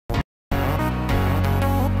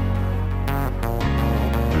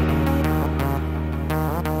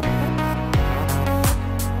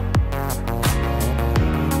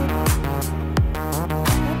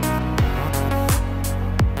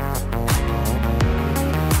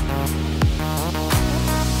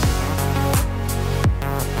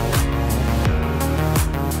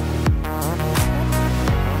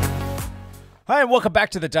and welcome back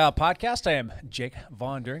to the Dial Podcast. I am Jake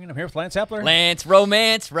Von During, and I'm here with Lance Epler. Lance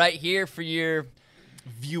Romance, right here for your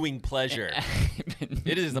viewing pleasure.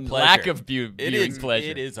 It is a pleasure. Lack of viewing pleasure.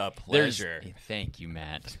 It is a pleasure. Thank you,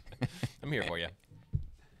 Matt. I'm here for you.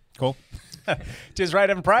 Cool. Tis right,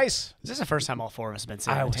 Evan Price. Is this the first time all four of us have been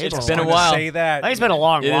sitting at the table? It's been a while. Say that. I think it's been a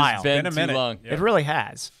long It while. has been a minute. too long. Yep. It really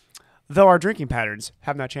has. Though our drinking patterns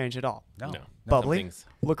have not changed at all. No. Bubbly, Something's-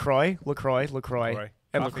 LaCroix, and Coffee.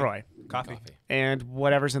 LaCroix. Coffee. And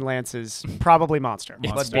whatever's in Lance's, probably Monster.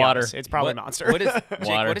 It's Let's be water. honest. It's probably Monster. What is Jake?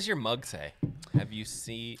 Water. What does your mug say? Have you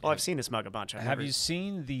seen? Well, I've seen this mug a bunch. Have you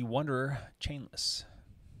seen the Wanderer Chainless?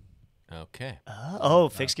 Okay.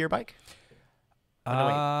 Fixed gear bike?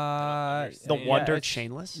 The saying. Wonder it's-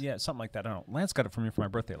 Chainless? Yeah, something like that. I don't know. Lance got it for me for my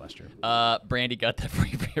birthday last year. Brandy got that for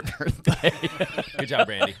your birthday. Good job,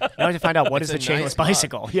 Brandy. Now I have to find out what is the It's a chainless nice mug.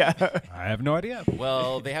 bicycle. Yeah. I have no idea.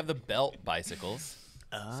 Well, they have the belt bicycles,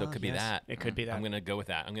 so it could be yes. that. It could be that. I'm gonna go with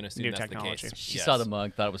that. I'm gonna assume New that's technology. the case. She Yes. saw the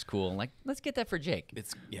mug, thought it was cool, and like, let's get that for Jake.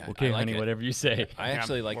 It's Okay, I like honey, it. whatever you say. I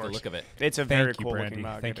actually like the works. look of it. It's a very Thank you, cool Brandy. looking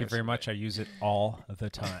mug. Thank It you is. very much. I use it all the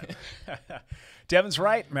time. Devin's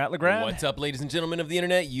right. Matt LeGrand. What's up, ladies and gentlemen of the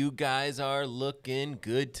internet? You guys are looking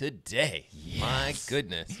good today. My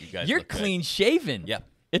goodness, you guys. You're look good. clean shaven. Yep.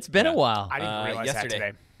 It's been a while. I didn't realize that yesterday.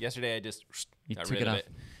 today. Yesterday, I just You got took rid it of off. it.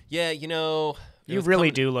 Yeah, you know, it You was really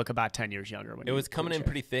coming- do look about 10 years younger. When It you was coming in shave.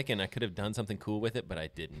 pretty thick, and I could have done something cool with it, but I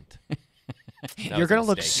didn't. You're going to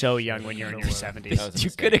look so young when you're in your 70s. That was a You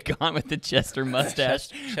mistake. could have gone with the Chester mustache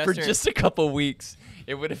for Chester- just a couple weeks.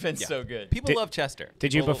 It would have been Yeah. so good. People Did- love Chester.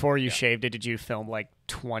 Did you, People- before you yeah, shaved it, did you film like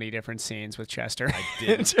 20 different scenes with Chester? I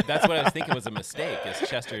did. That's what I was thinking was a mistake. Is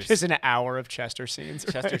Chester's Just an hour of Chester scenes.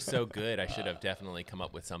 right? Chester's so good? I should have definitely come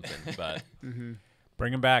up with something, but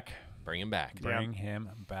Bring him back. bring him back. Bring him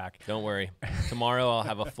back. Don't worry. Tomorrow I'll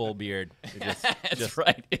have a full beard. It That's just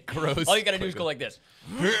right. It grows All you got to do is quickly. go like this.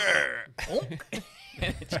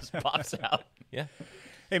 And it just pops out. Yeah.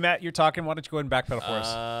 Hey, Matt, you're talking. Why don't you go ahead and backpedal for us?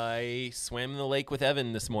 I swam in the lake with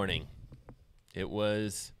Evan this morning. It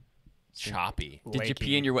was choppy. Did you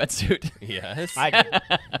pee in your wetsuit? Yes.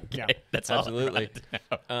 Yeah. That's all I Absolutely. wanted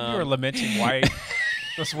to know. You were lamenting why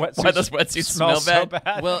those wetsuits, Why those wetsuits smell so bad?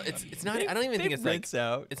 bad. Well, it's not. I don't even think it's like. rinse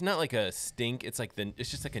out. It's not like a stink. It's like it's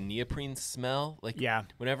just like a neoprene smell. Like Yeah.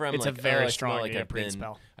 Whenever I'm It's a like, very oh, I strong smell like neoprene I've been,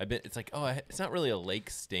 smell. It's like, oh, it's not really a lake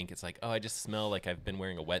stink. It's like, oh, I just smell like I've been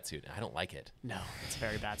wearing a wetsuit. I don't like it. No, it's a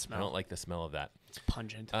very bad I smell. don't like the smell of that. It's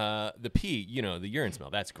pungent. The pee, the urine smell.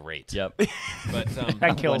 That's great. Yep. But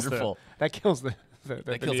that kills wonderful. That kills the kills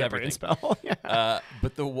neoprene everything. smell. Yeah.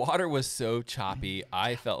 but the water was so choppy.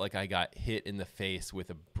 I felt like I got hit in the face with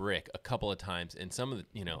a brick a couple of times. And some of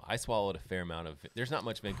the, I swallowed a fair amount of. There's not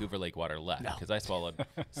much Vancouver Lake water left because I swallowed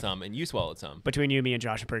some, and you swallowed some. Between you, me, and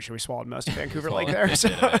Josh, I'm pretty sure we swallowed most of Vancouver Lake Swallowed there. a So.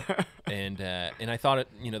 bit of it. And I thought it.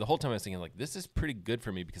 The whole time I was thinking like, this is pretty good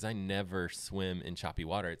for me because I never swim in choppy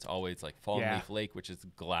water. It's always like Fallen Yeah. Leaf Lake, which is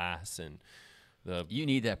glass and the. You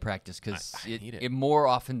need that practice because I need it. more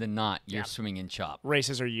often than not, you're Yeah. swimming in chop.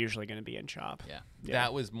 Races are usually going to be in chop. Yeah.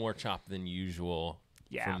 That was more chopped than usual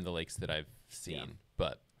Yeah. from the lakes that I've seen,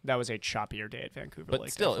 but. That was a choppier day at Vancouver But Lake.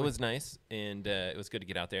 still, definitely. it was nice, and it was good to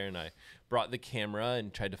get out there. And I brought the camera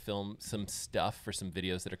and tried to film some stuff for some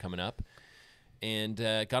videos that are coming up. And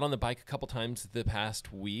got on the bike a couple times the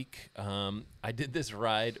past week. I did this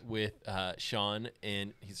ride with Sean,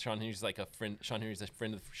 and Sean Henry's like a friend. Sean Henry's a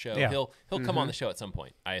friend of the show. Yeah. He'll come on the show at some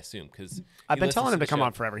point, I assume, because I've been telling him to come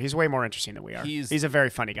on forever. He's way more interesting than we are. He's a very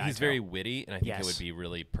funny guy. He's too. very witty, and I think Yes. it would be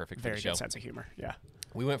really perfect very for the show. good sense of humor. Yeah.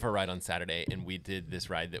 We went for a ride on Saturday, and we did this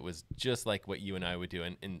ride that was just like what you and I would do.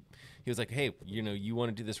 And he was like, "Hey, you want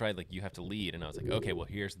to do this ride? Like, you have to lead." And I was like, "Okay, well,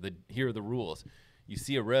 here are the rules. You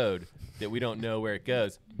see a road that we don't know where it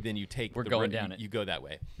goes, then you take. We're the going road, down it. You go that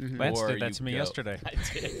way. Lance Or did that you to me go- yesterday. I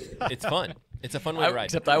did. It's fun. It's a fun way to ride.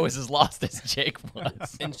 Except I was as lost as Jake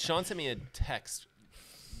was. And Sean sent me a text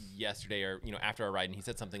yesterday, or after our ride, and he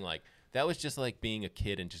said something like, "That was just like being a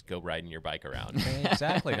kid and just go riding your bike around."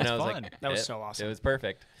 Exactly. And It's I was fun. like, That was "It- so awesome." It was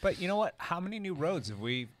perfect. But you know what? How many new roads have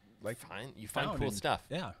we You find found cool and- stuff.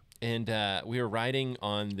 Yeah. And we were riding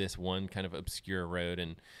on this one kind of obscure road,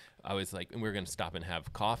 and I was like, and we were going to stop and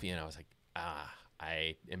have coffee, and I was like,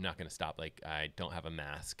 I am not going to stop. Like, I don't have a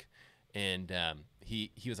mask. And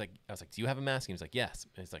he was like, I was like, "Do you have a mask?" And he was like, "Yes."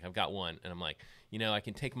 And he's like, "I've got one." And I'm like, I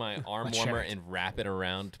can take my arm Let's warmer share it. and wrap it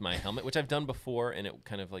around my helmet, which I've done before, and it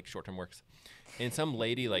kind of like short term works. And some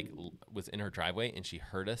lady was in her driveway, and she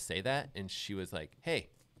heard us say that, and she was like, "Hey,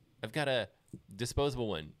 I've got a disposable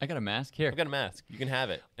one. I got a mask here. I've got a mask. You can have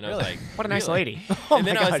it. And I was Really? like, What a nice really? lady. Oh And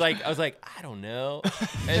then my I gosh. was like, I don't know.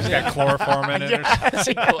 And It's then- got chloroform in it. Or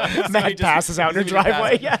something. So Matt he just- passes out in her he's gonna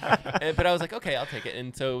driveway. pass- Yeah. But I was like, okay, I'll take it.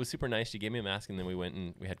 And so it was super nice. She gave me a mask, and then we went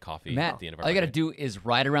and we had coffee Matt, at the end of our all you got to ride. do is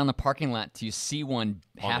ride around the parking lot till you see one On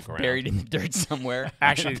the half ground. buried in the dirt somewhere.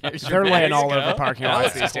 Actually, There's your they're mask. laying all There you over go. parking That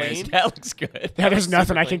lots looks these days. clean. That looks good. Yeah, there's super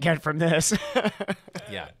nothing I clean. can get from this.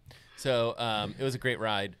 Yeah. So it was a great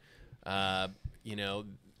ride. You know,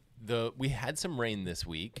 we had some rain this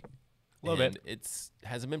week. A little bit. It's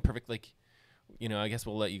hasn't been perfect. Like, you know, I guess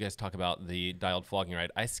we'll let you guys talk about the dialed flogging ride.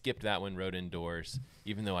 I skipped that one, rode indoors,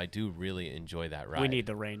 even though I do really enjoy that ride. We need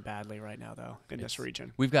the rain badly right now, though, in this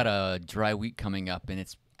region. We've got a dry week coming up, and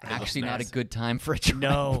it's actually not a nice. good time for a dry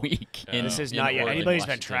No. week. No. This is in not yet. Orland, Anybody's been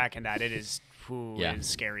Washington. tracking that. It is, Yeah. it is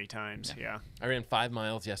scary times. Yeah. I ran 5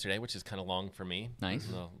 miles yesterday, which is kind of long for me. Nice.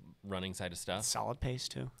 The running side of stuff. Solid pace,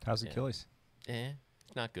 too. How's Yeah. Achilles?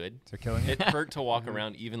 It's not good. Is it killing you? It hurt to walk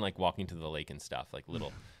around, even like walking to the lake and stuff, like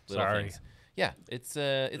little Sorry. things. Yeah, it's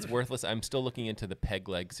worthless. I'm still looking into the peg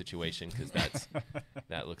leg situation because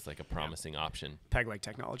that looks like a promising option. Peg leg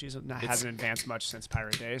technologies hasn't advanced much since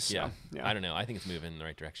pirate days. So, Yeah. I don't know. I think it's moving in the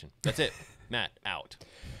right direction. That's it. Matt, out.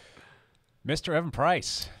 Mr. Evan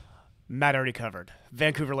Price. Matt already covered.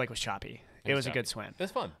 Vancouver Lake was choppy. It It was a choppy. good swim. It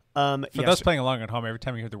was fun. For yes, those playing along at home, every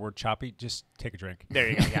time you hear the word choppy, just take a drink. there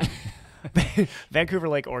you go. Yeah. Vancouver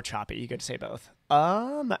Lake or choppy. You get to say both.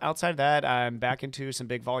 Outside of that, I'm back into some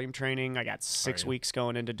big volume training. I got 6 you? weeks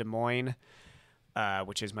going into Des Moines,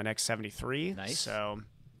 which is my next 73. Nice. So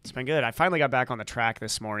it's been good. I finally got back on the track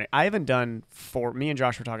this morning. I haven't done me and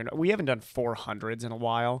Josh were talking, we haven't done 400s in a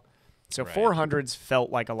while. So Right. 400s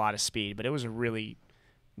felt like a lot of speed, but it was really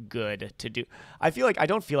good to do. I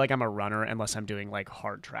don't feel like I'm a runner unless I'm doing like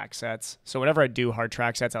hard track sets. So whenever I do hard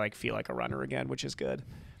track sets, I like feel like a runner again, which is good.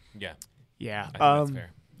 Yeah. Yeah. I think that's fair.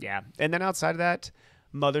 Yeah. And then outside of that,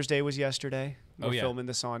 Mother's Day was yesterday. We're Oh, yeah. filming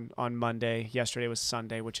this on Monday. Yesterday was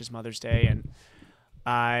Sunday, which is Mother's Day, and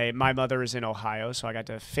my mother is in Ohio, so I got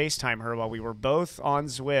to FaceTime her while we were both on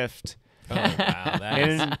Zwift Oh,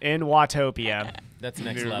 wow. in Watopia. That's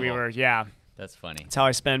next we level. were, yeah. That's funny. That's how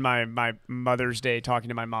I spend my Mother's Day talking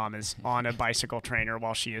to my mom, is on a bicycle trainer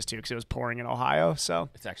while she is too, because it was pouring in Ohio. So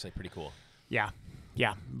It's actually pretty cool. yeah.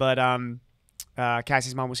 But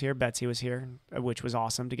Cassie's mom was here. Betsy was here, which was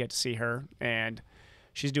awesome to get to see her, and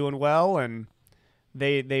she's doing well. And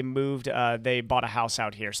they moved. They bought a house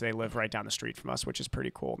out here, so they live right down the street from us, which is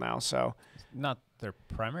pretty cool now. So Not their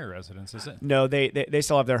primary residence, is it? no, they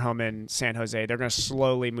still have their home in San Jose. They're going to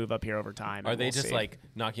slowly move up here over time. Are and they we'll just see. like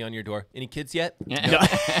knocking on your door? Any kids yet? Yeah.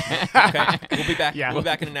 Okay, we'll be back. Yeah. We'll be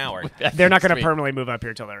back in an hour. They're not going to Sweet. permanently move up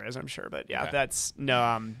here till there is, I'm sure. But yeah, Okay. that's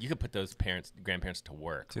no. You could put those grandparents to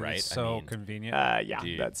work, Dude, right? it's so convenient. Yeah,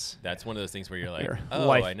 dude, that's one of those things where you're like, your oh,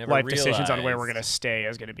 life, I never life decisions on where we're realized. going to stay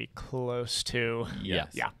is going to be close to. Yes.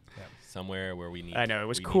 Yeah. Somewhere where we need. I know it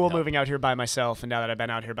was we need cool help. moving out here by myself, and now that I've been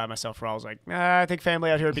out here by myself for all, I was like, I think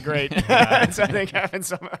family out here would be great. So I think having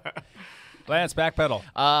some. Lance, backpedal.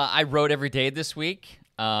 I rode every day this week.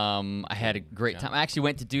 I had a great time. I actually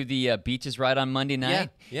went to do the beaches ride on Monday night.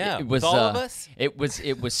 Yeah. It With was all of us? It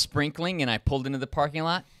was sprinkling, and I pulled into the parking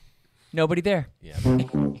lot. Nobody there. Yeah.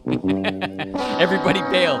 Everybody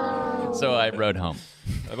bailed. So I rode home.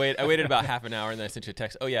 I waited about half an hour and then I sent you a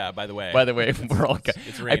text. Oh yeah, by the way. By the way, we're all.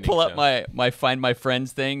 it's I raining, pull up so- my find my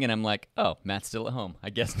friends thing, and I'm like, oh, Matt's still at home. I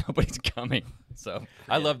guess nobody's coming. So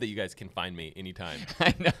I love that you guys can find me anytime.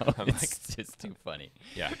 I know. I'm It's just too funny.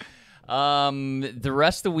 Yeah. The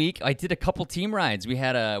rest of the week, I did a couple team rides. We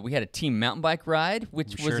had a team mountain bike ride,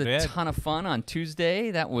 which We was sure a did. ton of fun on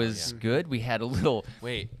Tuesday. That was good. We had a little.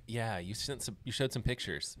 Wait. Yeah. You showed some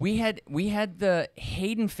pictures. We had the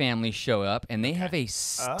Hayden family show up, and they have a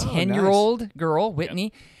Oh, 10-year-old girl,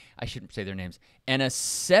 Whitney. I shouldn't say their names, and a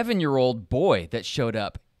 7-year-old boy that showed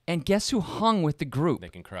up. And guess who hung with the group? They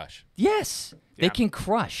can crush. Yes, they Yeah. can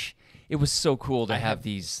crush. It was so cool to have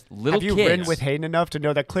these little Have you kids. ridden with Hayden enough to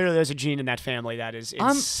know that clearly there's a gene in that family that is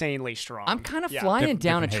insanely strong? I'm kind of Yeah. flying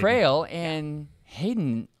down a different Hayden. trail, and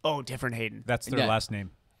Hayden. Oh, different Hayden. That's their Yeah. last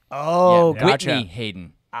name. Oh, yeah, gotcha. Whitney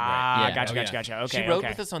Hayden. Ah, Yeah. gotcha, Oh, gotcha, yeah. gotcha. Okay, She rode okay.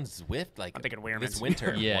 with us on Zwift like I'm thinking this Weirmans.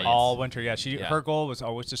 winter. Yeah. once. All winter, yeah. Yeah. Her goal was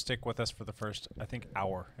always to stick with us for the first, I think,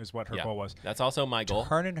 hour is what her Yeah. goal was. That's also my goal.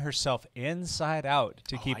 Turning herself inside out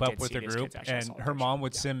to keep I up did with see the these group, kids, actually. I and saw a her picture. mom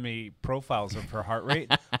would send me profiles of her heart rate.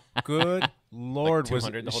 Good Lord, was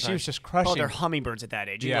 200 the whole she time? was just crushing. Oh, they're hummingbirds at that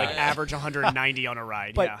age. You Yeah. like average 190 on a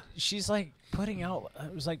ride. but yeah. she's like putting out.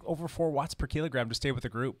 It was like over 4 watts per kilogram to stay with the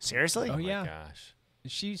group. Seriously? Oh Oh my yeah, gosh.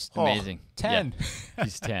 she's Oh. Amazing. 10. Yeah.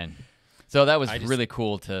 He's 10. So that was I just- really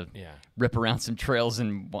cool to Yeah. rip around some trails,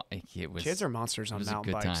 and it was Kids are monsters it on was a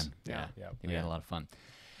mountain good bikes. time. Yeah. Yeah. We had a lot of fun.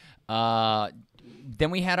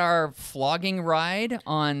 Then we had our flogging ride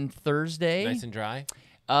on Thursday. Nice and dry.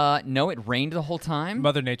 No, it rained the whole time,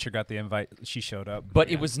 Mother Nature got the invite. She showed up. but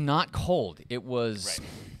it was not cold. It was Right.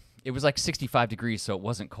 it was like 65 degrees, so it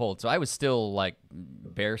wasn't cold. So I was still like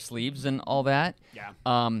bare sleeves and all that. Yeah.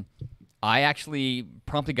 I actually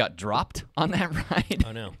promptly got dropped on that ride.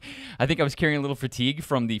 Oh no. I think I was carrying a little fatigue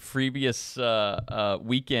from the previous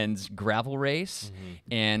weekend's gravel race,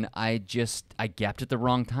 and I gapped at the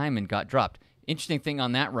wrong time and got dropped. Interesting thing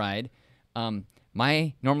on that ride,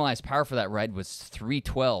 my normalized power for that ride was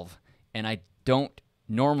 312, and I don't For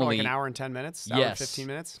normally like an hour and 10 minutes? Hour Yes. and 15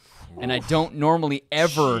 minutes? and I don't normally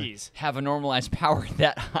ever Jeez. have a normalized power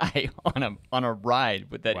that high on a ride,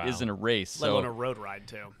 but that Wow. isn't a race. Let alone a So road ride,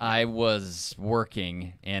 too. I was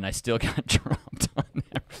working, and I still got dropped on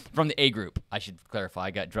that. From the A group. I should clarify,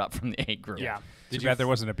 I got dropped from the A group. Yeah. Too bad there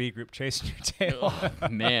wasn't a B group chasing your tail. Oh,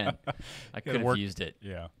 man, I could have work- used it.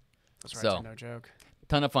 Yeah. That's right. So- No joke.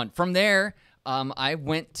 Ton of fun. From there, I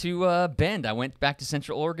went to Bend. I went back to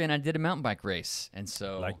Central Oregon. I did a mountain bike race, and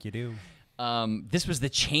so Like you do. this was the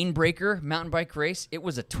Chainbreaker mountain bike race. It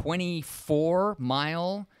was a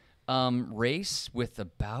 24-mile race with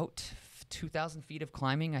about 2,000 feet of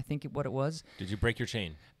climbing. I think what it was. Did you break your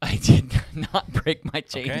chain? I did not break my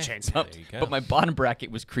chain, Okay. but, There you go. but my bottom bracket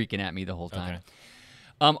was creaking at me the whole time.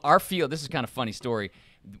 Okay. Our field, this is kind of a funny story.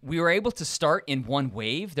 We were able to start in one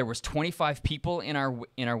wave. There was 25 people in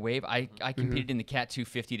our wave. I competed in the Cat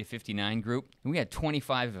 250 to 59 group, and we had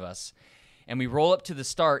 25 of us. And we roll up to the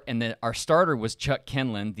start, and our starter was Chuck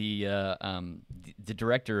Kenlin, the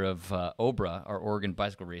director of OBRA, our Oregon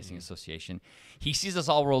Bicycle Racing Association. He sees us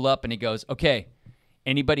all roll up, and he goes, "Okay,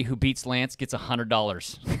 anybody who beats Lance gets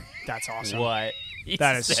 $100." That's awesome. What? He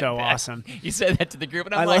That is said so that. awesome. He said that to the group,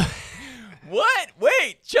 and I'm I like, "What?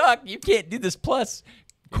 Wait, Chuck, you can't do this." Plus,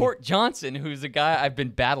 Court Johnson, who's a guy I've been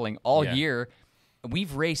battling all Yeah. year,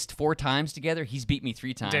 we've raced 4 times together. He's beat me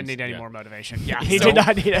 3 times. Didn't need any Yeah. more motivation. Yeah, he So- did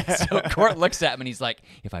not need it. So Court looks at him and he's like,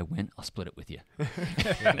 "If I win, I'll split it with you."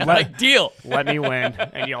 And I'm like, "Deal." Let me win,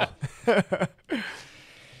 and you'll.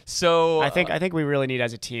 So I think we really need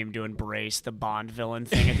as a team to embrace the Bond villain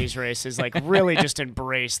thing at these races. Like really just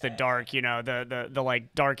embrace the dark, the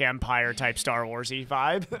like dark empire type Star Warsy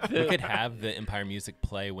vibe. We could have the Empire music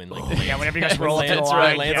play when like Yeah, whenever you guys roll up to the Lance,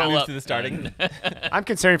 line. Lance yeah. moves to the starting. I'm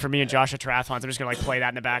concerned for me and Josh at triathlons. I'm just gonna like play that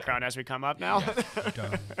in the background as we come up now.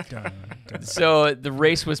 Dun, dun, dun. So the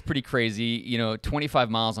race was pretty crazy. 25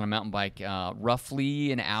 miles on a mountain bike,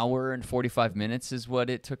 roughly an hour and 45 minutes is what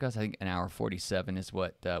it took us. I think an hour 47 is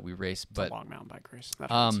what we raced. It's a But long mountain bike race. That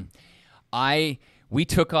hurts. we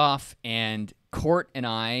took off, and Court and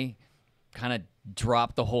I kind of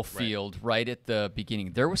dropped the whole field right at the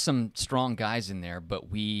beginning. There were some strong guys in there, but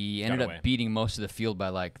we ended away. up beating most of the field by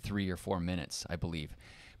like 3 or 4 minutes, I believe.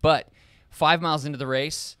 But 5 miles into the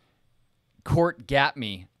race, Court gapped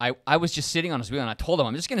me. I was just sitting on his wheel, and I told him,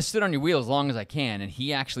 "I'm just going to sit on your wheel as long as I can." And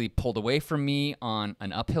he actually pulled away from me on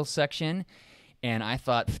an uphill section, and I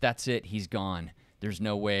thought, that's it, he's gone. There's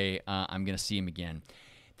no way I'm going to see him again.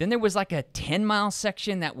 Then there was like a 10-mile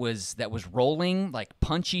section that was rolling, like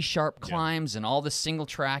punchy, sharp climbs and all the single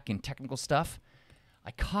track and technical stuff.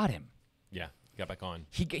 I caught him. Yeah, got back on.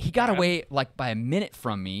 He got away like by a minute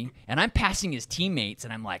from me, and I'm passing his teammates,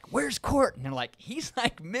 and I'm like, "Where's Court?" And they're like, "He's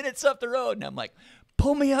like minutes up the road." And I'm like,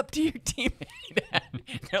 "Pull me up to your teammate."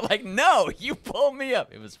 They're like, "No, you pull me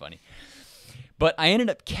up." It was funny. But I ended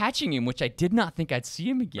up catching him, which I did not think I'd see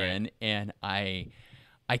him again, and I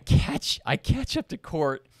catch up to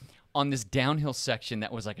Court on this downhill section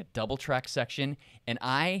that was like a double track section, and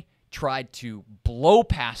I tried to blow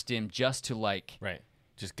past him just to like Right.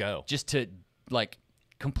 Just go.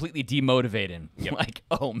 completely demotivate him. Like,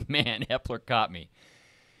 oh man, Hepler caught me.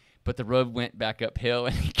 But the road went back uphill,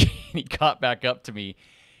 and he caught back up to me,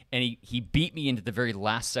 and he beat me into the very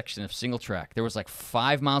last section of single track. There was like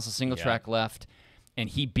 5 miles of single track left, and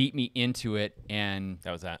he beat me into it, and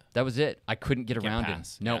That was that. that was it. I couldn't get around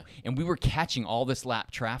pass. him. No, Yeah. and we were catching all this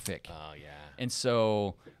lap traffic. Oh yeah. And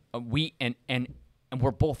so we and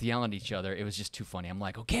we're both yelling at each other. It was just too funny. I'm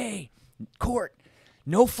like, "Okay, Court,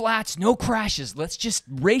 no flats, no crashes. Let's just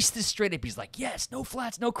race this straight up." He's like, "Yes, no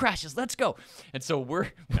flats, no crashes. Let's go." And so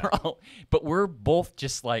we're both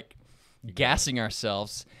just like gassing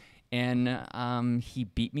ourselves. And he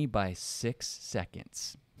beat me by 6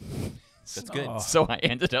 seconds. That's good. So I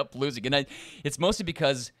ended up losing. And it's mostly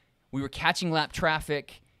because we were catching lap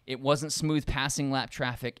traffic. It wasn't smooth passing lap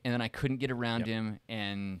traffic, and then I couldn't get around him,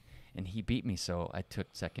 and and he beat me, so I took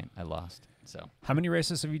second. I lost. So How many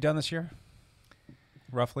races have you done this year?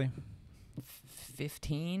 Roughly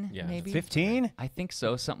 15, Yeah. maybe. 15. I think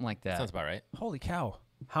so, something like that. Sounds about right. Holy cow!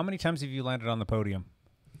 How many times have you landed on the podium?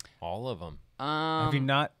 All of them. Have you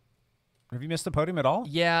not? Have you missed the podium at all?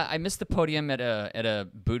 Yeah, I missed the podium at a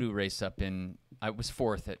Voodoo race up in. I was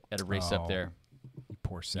fourth at a race up Oh, there. You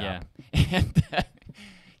poor sap. Yeah, and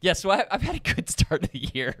yeah. So I've had a good start of the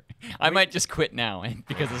year. I might just quit now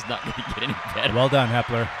because it's not going to get any better. Well done,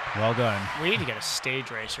 Hepler. Well done. We need to get a stage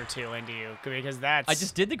race or two into you because that's. I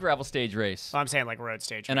just did the gravel stage race. Well, I'm saying like road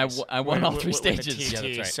stage. And race. I won all three With the stages. TT, Yeah,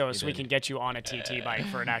 that's right. So You we did. can get you on a TT bike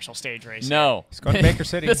for an actual stage race. No, He's going to Baker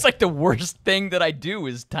City. That's like the worst thing that I do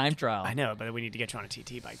is time trial. I know, but we need to get you on a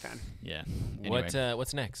TT bike then. Yeah. Anyway.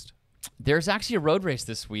 What's next? There's actually a road race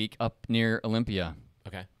this week up near Olympia.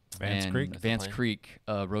 Okay. Vance and Creek. Vance plan. Creek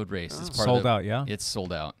road race. It's part Sold of the, out, yeah? It's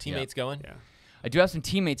sold out. yeah. Teammates going? Yeah. I do have some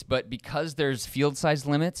teammates, but because there's field size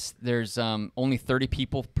limits, there's only 30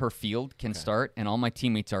 people per field can start, and all my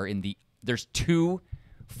teammates are in there's 2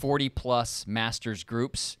 40-plus masters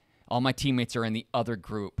groups. All my teammates are in the other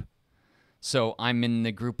group. So I'm in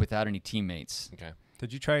the group without any teammates. Okay.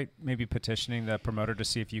 Did you try maybe petitioning the promoter to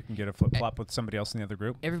see if you can get a flip-flop with somebody else in the other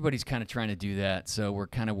group? Everybody's kind of trying to do that, so we're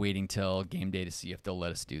kind of waiting till game day to see if they'll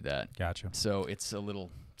let us do that. Gotcha. So it's a little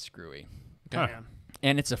screwy. Huh. Yeah.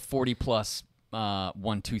 And it's a 40-plus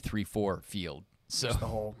 1, 2, 3, 4 field. So Just the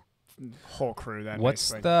whole crew then. What's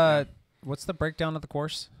basically. what's the breakdown of the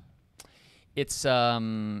course? it's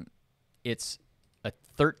a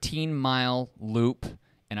 13-mile loop,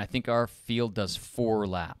 and I think our field does 4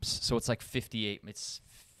 laps. So it's like 58. It's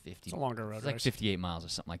 50. It's a longer road It's like race. 58 miles or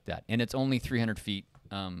something like that, and it's only 300 feet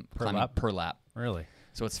climbing lap? per lap. Really?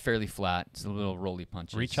 So it's fairly flat. It's a little roly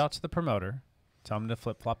punches. Reach out to the promoter, tell him to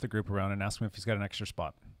flip-flop the group around, and ask him if he's got an extra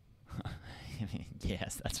spot.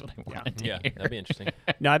 Yes, that's what I wanted to Yeah, hear. that'd be interesting.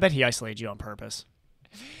 No, I bet he isolated you on purpose.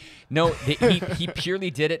 No, he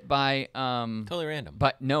purely did it by Totally random.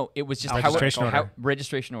 but no, it was just Registration order.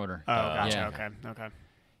 registration order. Oh, gotcha. yeah. Okay.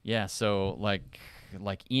 Yeah, so like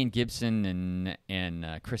Ian Gibson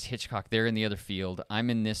and Chris Hitchcock, they're in the other field.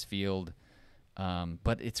 I'm in this field,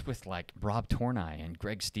 but it's with like Rob Tornai and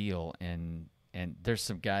Greg Steele and there's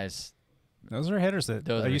some guys. Those are hitters that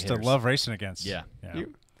Those I are used hitters. to love racing against. Yeah.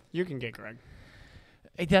 You can get Greg.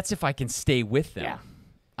 That's if I can stay with them. Yeah,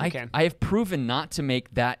 I can. I have proven not to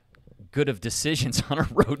make that good of decisions on a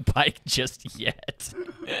road bike just yet.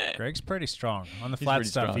 Greg's pretty strong on the He's flat pretty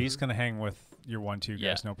stuff. strong. He's gonna hang with your 1-2 Yeah.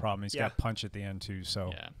 guys, no problem. He's Yeah. got punch at the end too,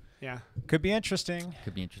 so Yeah, Yeah. could be interesting.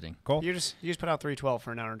 could be interesting. Cool. You just put out 312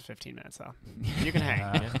 for an hour and 15 minutes though. You can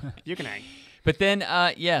hang. You can hang. But then,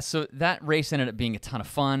 so that race ended up being a ton of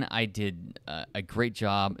fun. I did a great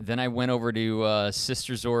job. Then I went over to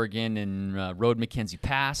Sisters, Oregon, and rode Mackenzie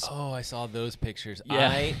Pass. Oh, I saw those pictures.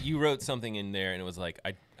 Yeah. You wrote something in there, and it was like,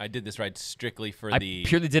 I did this ride strictly for I the.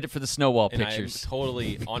 purely did it for the snow wall and pictures. I'm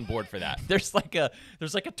totally on board for that. There's like a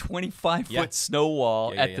 25-foot Yeah. snow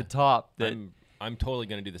wall Yeah, at yeah, the yeah. top. That I'm totally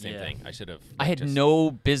gonna do the same Yeah. thing. I should have. I had no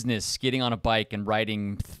business getting on a bike and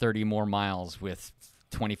riding 30 more miles with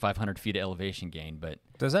 2,500 feet of elevation gain. But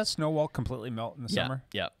Does that snow wall completely melt in the yeah, summer?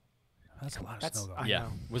 yeah. That's a lot of That's snow though. I Yeah.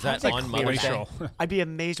 know. Was How that do they on clear Mother's Day? Glacial. I'd be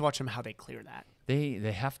amazed to watch them how they clear that.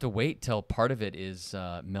 They have to wait till part of it is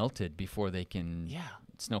melted before they can Yeah.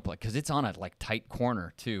 snowplow because it's on a like tight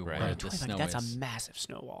corner too. Right. Where Yeah, the Totally, snow that's is. a massive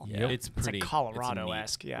snow wall. Yeah. It's pretty. like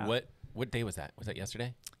Colorado-esque, neat. yeah. What day was that? Was that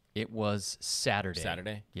yesterday? It was Saturday.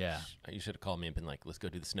 Saturday. Yeah. You should have called me and been like, "Let's go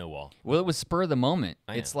do the snow wall." Well, it was spur of the moment.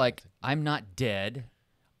 I It's know. like I'm not dead.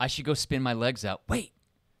 I should go spin my legs out. Wait,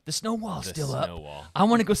 the snow wall's The still snow up. wall. I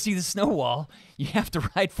want to go see the snow wall. You have to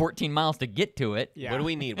ride 14 miles to get to it. Yeah. What do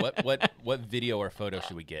we need? What video or photo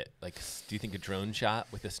should we get? Like, do you think a drone shot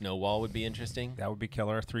with a snow wall would be interesting? That would be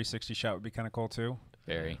killer. A 360 shot would be kind of cool too.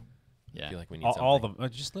 Very. I Yeah. feel like we need All something. of them.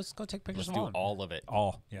 Just let's go take pictures Let's of do all of it.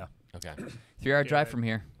 All, yeah. Okay. 3-hour drive from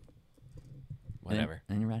here. Whatever.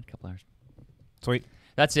 And you ride a couple hours. Sweet.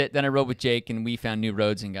 That's it. Then I rode with Jake, and we found new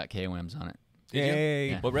roads and got KOMs on it. Did you? Yay.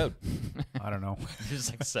 Yeah. What road? I don't know. Just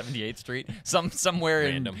like 78th Street, somewhere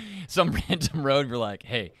Random. in some random road. We're like,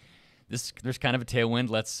 hey, there's kind of a tailwind.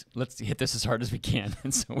 Let's hit this as hard as we can.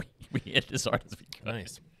 And so we hit as hard as we could.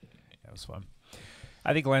 Nice. That was fun.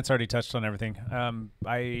 I think Lance already touched on everything.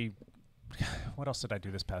 What else did I do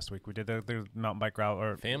this past week? We did the mountain bike route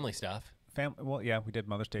or Family stuff. Well, yeah, we did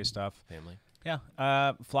Mother's Day stuff. Family.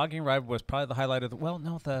 Yeah. Flogging ride was probably the highlight of the. Well,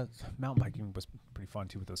 no, the mountain biking was pretty fun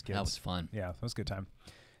too with those kids. That was fun. Yeah, that was a good time.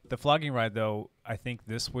 The flogging ride, though, I think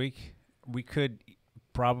this week we could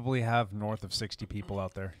probably have north of 60 people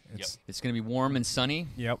out there. It's going to be warm and sunny.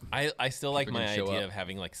 Yep. I still like We're my gonna show idea up. of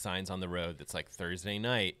having like signs on the road that's like Thursday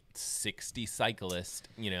night, 60 cyclists,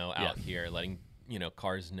 out here letting,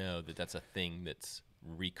 cars know that that's a thing that's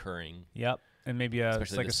recurring. Yep. And maybe it's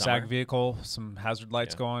Especially like a this SAG summer. vehicle, some hazard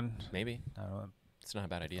lights Yeah. going. Maybe. I don't know. It's not a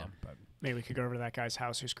bad idea. But Maybe we could go over to that guy's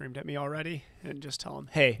house who screamed at me already and just tell him,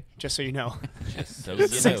 hey, just so you know, Just so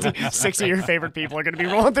you know. 60 of your favorite people are going to be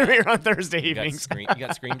rolling through here on Thursday You got, evenings. you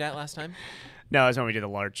got screamed at last time? No, it's when we did the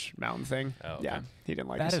large mountain thing. Oh, okay. Yeah, he didn't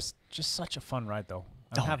like that us. is just such a fun ride, though.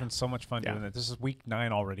 I'm Oh, having so much fun Yeah. doing it. This is week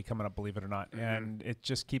 9 already coming up, believe it or not. And it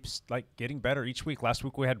just keeps like getting better each week. Last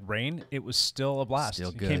week we had rain. It was still a blast.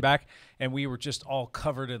 Still You good. came back and we were just all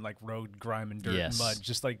covered in like road grime and dirt Yes. and mud.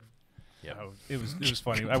 Just like, Yep. it was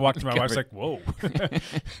funny. I walked to my wife's like, whoa.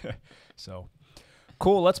 So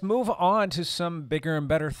cool. Let's move on to some bigger and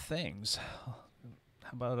better things.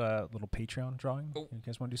 How about a little Patreon drawing? Oh. You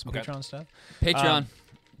guys want to do some Okay. Patreon stuff? Patreon.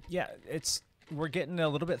 Yeah, we're getting a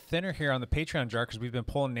little bit thinner here on the Patreon jar because we've been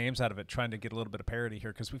pulling names out of it, trying to get a little bit of parity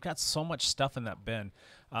here because we've got so much stuff in that bin.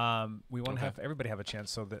 We want to have everybody have a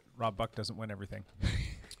chance so that Rob Buck doesn't win everything.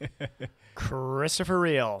 Christopher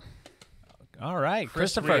Reel. All right,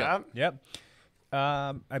 Christopher. Christopher. Yep.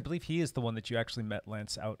 I believe he is the one that you actually met,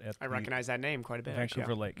 Lance, out at I the recognize that name quite a bit.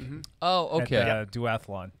 Vancouver actually. Lake Oh, okay. at the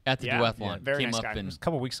duathlon. At the Yeah. duathlon. Very Came nice up guy. and A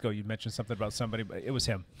couple weeks ago, you mentioned something about somebody, but it was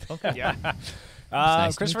him. okay. Yeah.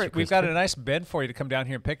 nice to Christopher, meet you, we've got a Christopher. nice bin for you to come down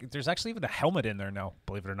here and pick. There's actually even a helmet in there now,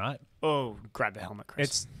 believe it or not. Oh, grab the helmet,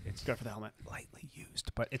 Chris. It's Go for the helmet. lightly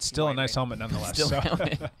used, but it's still a nice helmet nonetheless. Still so-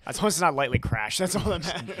 As long as it's not lightly crashed. That's all that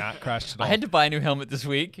matters. not crashed at all. I had to buy a new helmet this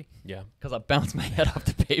week Yeah. because I bounced my head off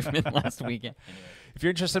the pavement last weekend. If you're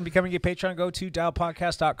interested in becoming a Patreon, go to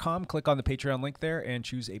dialpodcast.com, click on the Patreon link there, and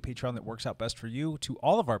choose a Patreon that works out best for you. To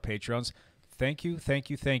all of our Patrons, thank you, thank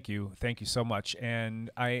you, thank you, thank you so much. And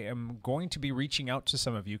I am going to be reaching out to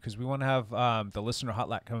some of you because we want to have the listener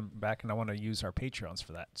hotline come back, and I want to use our Patrons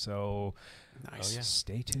for that. So Nice.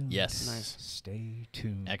 stay tuned. Yes. Nice. Stay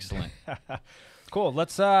tuned. Excellent. Cool.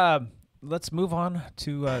 Let's move on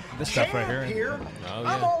to this stuff right here. Oh,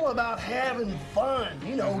 I'm yeah. all about having fun.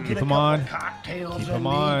 Get a 'em couple on. of cocktails Keep in 'em me,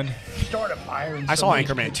 on. start a fire. In I saw somebody's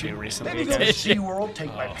Anchorman 2 kitchen. recently. Maybe go to SeaWorld,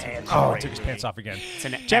 take my pants Oh, off. took his pants off again. It's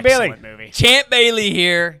an Champ excellent Bailey. movie. Champ Bailey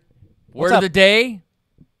here. Word up? of the day,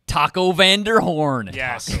 Taco Vanderhorn.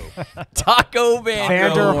 Yes. Taco Vanderhorn.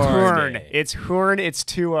 Vanderhorn. It's Horn. It's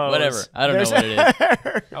 2 O's. Whatever. I don't know what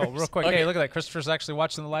it is. Oh, real quick. Okay. Hey, look at that. Christopher's actually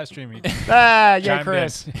watching the live stream. He Ah, yeah, chimed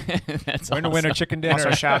Chris. That's winner, awesome. winner, chicken dinner.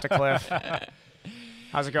 Also, shout out to Cliff.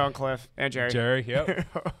 How's it going, Cliff? And Jerry. Jerry, yep.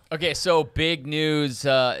 Okay, so big news.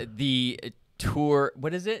 The tour.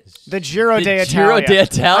 What is it? The Giro The d'Italia. Giro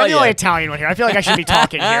d'Italia. I'm the only Italian one here. I feel like I should be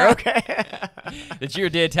talking here, okay? The Giro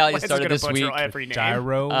d'Italia Lance is started gonna this butcher week. every name.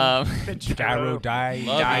 Gyro. Gyro die.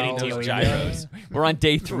 Love Guiding eating those Delia. gyros. We're on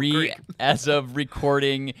day 3 Greek. as of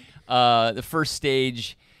recording. The first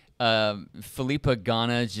stage, Felipe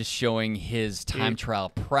Gana is just showing his time trial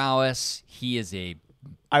prowess. He is a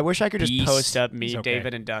I wish I could just Beast. post up me, He's okay.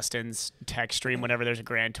 David, and Dustin's text stream whenever there's a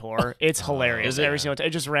grand tour. It's hilarious. Is it? Every single time.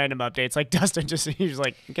 It's just random updates. Like Dustin he's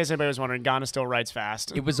like, in case anybody was wondering, Ghana still rides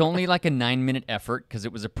fast. It was only like a 9-minute effort because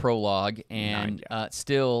it was a prologue, and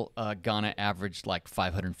still Ghana averaged like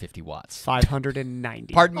 550 watts.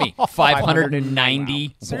 590. Pardon me,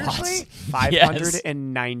 590 Seriously? watts.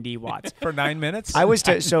 590 watts. For 9 minutes? I was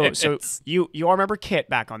so you all remember Kit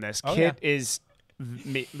back on this. Oh, Kit is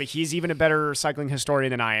he's even a better cycling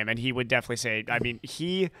historian than I am, and he would definitely say. I mean,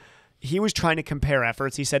 he was trying to compare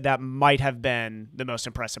efforts. He said that might have been the most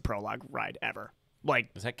impressive prologue ride ever.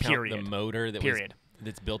 Like, Does that count period. the motor that Period.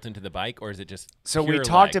 that's built into the bike, or is it just So we pure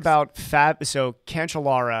talked legs? about So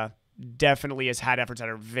Cancellara definitely has had efforts that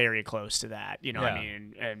are very close to that. You know, what I Yeah.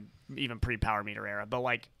 mean, and even pre-power meter era. But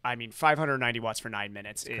like, I mean, 590 watts for 9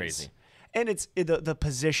 minutes is crazy. And it's the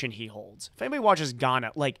position he holds. If anybody watches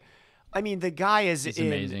Ghana, like, I mean, the guy is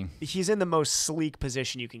amazing. He's in the most sleek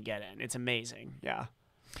position you can get in. It's amazing. Yeah.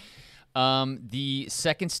 The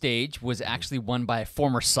second stage was actually won by a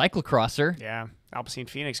former cyclocrosser. Yeah. Alpecin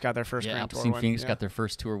Phoenix got their first Yeah, Grand Tour Alpecin win. Phoenix Yeah. got their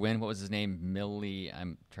first tour win. What was his name? Millie.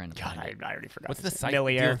 I'm trying to God, find it. I already forgot. What's his the cycle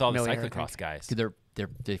name. deal with all the Millier, I think. cyclocross guys?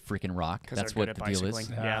 They freaking rock. 'Cause That's they're what good the at deal is.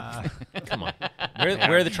 bicycling. Yeah. Come on,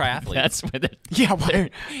 where are the triathletes? That's what it. Yeah.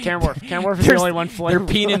 Cameron Wharf is the only one They're flying.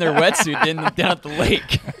 peeing in their wetsuit down at the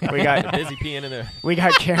lake. We got busy peeing in the. We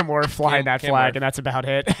got Cam Wharf flying that Cam flag, Wharf. and that's about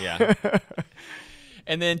it. Yeah,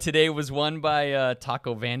 And then today was won by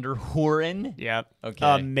Taco Vanderhoorn. Yep. Okay.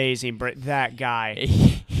 Amazing. That guy.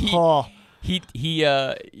 He- Oh, He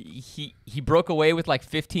broke away with like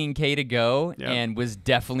 15K to go Yep. and was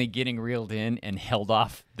definitely getting reeled in and held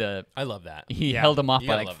off the. I love that. He Yeah. held him off You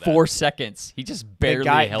by gotta like love that. 4 seconds. He just barely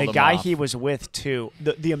held the him guy off. he was with too.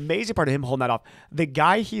 The amazing part of him holding that off. The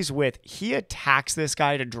guy he's with, he attacks this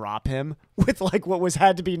guy to drop him with like what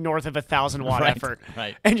had to be north of 1,000-watt Right, effort.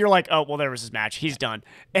 right. And you're like, oh well, there was his match. He's done.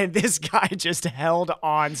 And this guy just held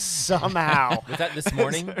on somehow. Was that this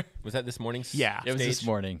morning? Was that this morning's Yeah. It was this stage?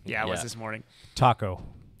 morning. Yeah, it was this morning. Taco.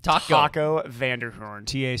 Taco. Vanderhoorn,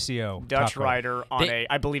 TACO. Dutch Taco. rider on They-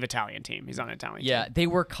 I believe Italian team. He's on an Italian Yeah, team.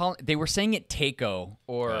 they were saying it Taco,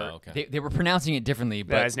 or Oh, okay. they were pronouncing it differently, Yeah,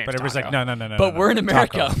 but his name's But everybody's Taco. like, no. but we're in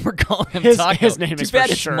America. Taco. We're calling him His- Taco. his name Too is for bad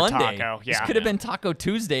it's sure Monday. Taco, This yeah. could have been Taco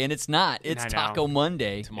Tuesday, and it's not. It's I know. Taco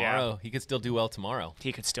Monday. Tomorrow. He could still do well tomorrow.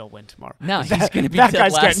 He could still win tomorrow. No, he's going to be That dead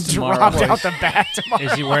guy's last getting tomorrow. dropped out the bat tomorrow.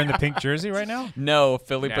 Is he wearing the pink jersey right now? No,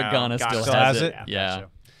 Philly No, Pagana Gana still Still has has it. it? Yeah. Gotcha.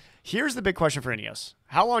 Here's the big question for Ineos.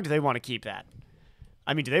 How long do they want to keep that?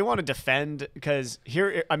 I mean, do they want to defend? Because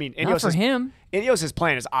here, I mean, Not for him. Ineos'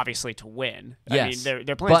 plan is obviously to win. Yes. I mean,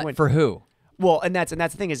 their plan is but to win. for who? Well, and that's the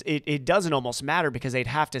thing is, it doesn't almost matter because they'd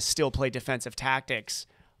have to still play defensive tactics,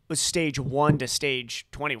 with stage 1 to stage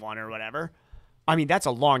 21 or whatever. I mean, that's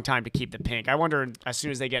a long time to keep the pink. I wonder as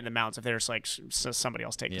soon as they get in the mountains if they're just like, somebody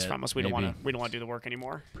else take this Yeah, from us. We don't maybe. want to do the work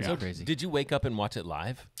anymore. So crazy. Did you wake up and watch it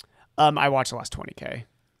live? I watched the last 20K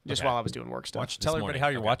just Okay. while I was doing work stuff. Tell everybody morning. how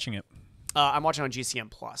you're Okay. watching it. I'm watching on GCN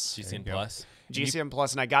Plus. GCN Plus. GCN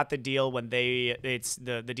Plus, and I got the deal when the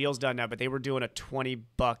deal's done now, but they were doing a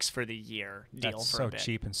 $20 for the year deal That's for so a bit.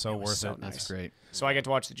 cheap and so It was worth so it. nice. That's great. So I get to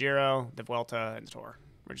watch the Giro, the Vuelta, and the Tour,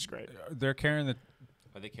 which is great. They're carrying the.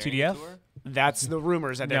 Are they carrying TDF? the tour? That's the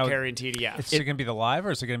rumors that they're Now, carrying TDF. Is it going to be the live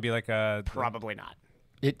or is it going to be like a. Probably not.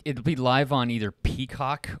 It'll be live on either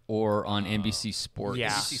Peacock or on NBC Sports.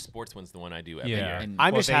 Yeah. NBC Sports one's the one I do every Yeah. year. And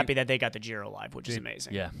I'm Well, just they- happy that they got the Giro live, which is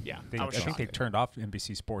amazing. yeah. Yeah. They, I I was think shocked. they turned off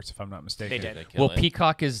NBC Sports, if I'm not mistaken. They did. They kill Well, it.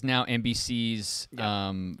 Peacock is now NBC's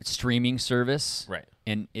streaming service, Right.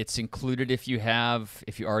 and it's included if you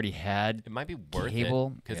already had. It might be worth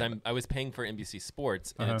Cable? it because Yeah. I was paying for NBC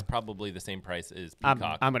Sports and it's probably the same price as I'm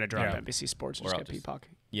Peacock. going to drop Yeah. NBC Sports and Or just I'll get just- Peacock.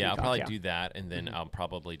 Yeah, I'll Peacock, probably yeah. do that, and then I'll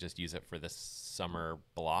probably just use it for the summer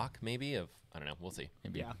block, maybe of I don't know. We'll see.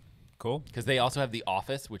 Maybe. Yeah. Cool. Because they also have The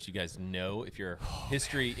Office, which you guys know if you're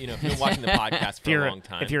history, if you've been watching the podcast for a long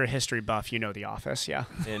time, If you're a history buff, you know The Office, yeah.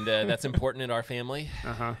 and that's important in our family,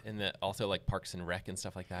 Uh-huh. and that also like Parks and Rec and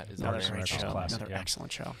stuff like that is on Another there. great That's show. classic, Another yeah.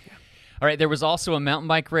 excellent show. Yeah. All right. There was also a mountain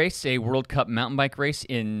bike race, a World Cup mountain bike race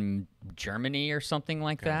in Germany or something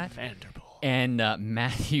like that. Vanderpool. And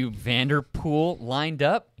Matthew Vanderpool lined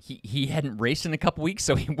up. He hadn't raced in a couple weeks,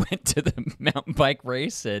 so he went to the mountain bike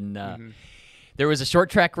race. And there was a short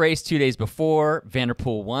track race 2 days before.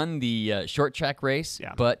 Vanderpool won the short track race.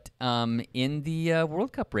 Yeah. But in the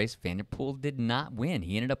World Cup race, Vanderpool did not win.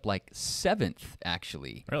 He ended up like 7th,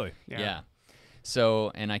 actually. Really? Yeah.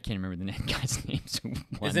 So, and I can't remember the guys' names who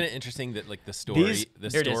won. Isn't it interesting that like the story, These- the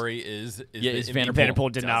There it is. story is Yeah, that it's MVP Vanderpool. Vanderpool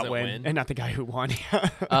did not doesn't win, and not the guy who won.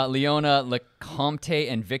 Leona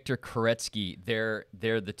Lecomte and Victor Koretsky, they're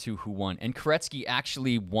the two who won. And Koretsky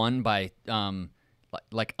actually won by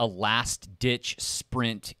like a last ditch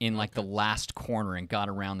sprint in like the last corner and got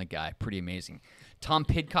around the guy. Pretty amazing. Tom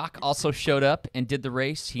Pidcock also showed up and did the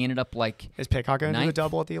race. He ended up like Is Pidcock going to do the Ninth.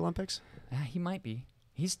 double at the Olympics? he might be.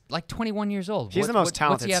 He's like 21 years old. He's the most What's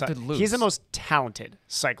talented. he have to lose? He's the most talented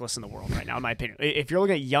cyclist in the world right now, in my opinion. If you're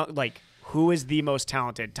looking at young, like who is the most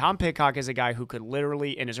talented, Tom Pidcock is a guy who could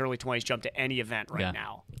literally, in his early 20s, jump to any event right Yeah.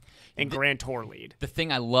 now, in Grand Tour lead. The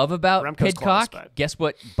thing I love about Remco's Pidcock, close, but- guess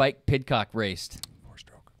what bike Pidcock raced?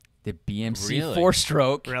 Four-stroke. The BMC Really?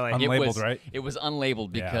 4-stroke. Really? It Unlabeled, was, right? It was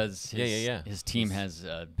unlabeled Yeah. because Yeah. his team has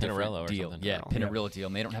a Pinarello different or deal. something. Yeah, Pinarello deal,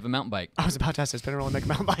 and they don't have a mountain bike. I was about to ask, is Pinarello make a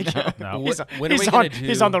mountain bike? No. He's, When are he's we on, gonna do-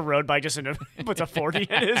 he's on the road bike, just puts a 40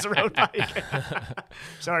 in his road bike.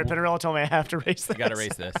 Sorry, Pinarello told me I have to race this. I gotta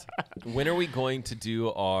race this. When are we going to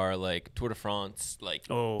do our like Tour de France like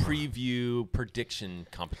Oh. preview prediction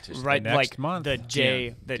competition? Right, Next like month. the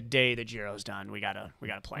day the Giro's done, we gotta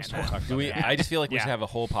plan that. Do we? I just feel like we Yeah. should have a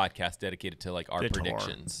whole podcast dedicated to like our The Tour.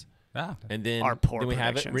 predictions, Ah. and then Our poor then we have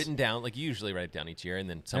it predictions. written down. Like you usually write it down each year, and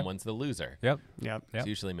then someone's the loser. Yep. Yep. Yep. It's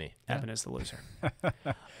usually me. Evan is the loser.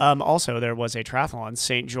 Also, there was a triathlon.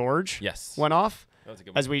 St. George Yes. went off. That was a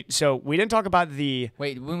good As we didn't talk about the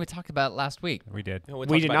Wait, when we talked about it last week, We did. No, we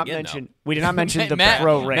talked did about not it again, mention though. we did not mention the Matt,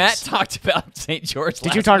 pro race. Matt talked about St. George.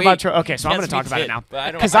 Did you talk about okay? So I'm going to talk about it now But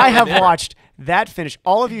I don't- because I I have remember. watched that finish.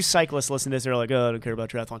 All of you cyclists listen to this, they're like, "Oh, I don't care about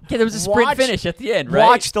triathlon." Yeah, there was a sprint Watch- finish at the end, right?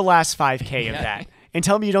 Watch the last 5K of that. and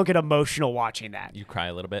tell me you don't get emotional watching that. You cry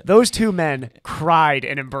a little bit. Those two men cried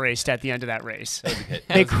and embraced at the end of that race.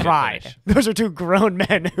 They cried. Those are two grown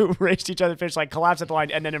men who raced each other, finished, like collapsed at the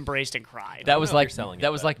line, and then embraced and cried. That was know if you're selling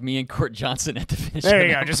it, like me and Court Johnson at the finish. There line.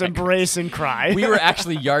 you go. Just embrace and cry. We were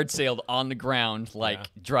actually yard sailed on the ground, like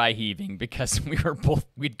dry heaving, because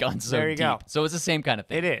we'd gone so There you deep. go. So it's the same kind of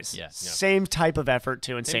thing. It is. Yeah. Same type of effort,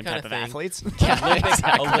 too, and same kind type of of thing. athletes.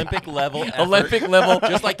 Olympic level effort, Olympic level,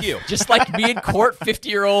 just like you. just like me and Court,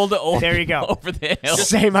 50-year-old There you go. over the hill.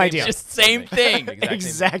 Same idea. Just same thing.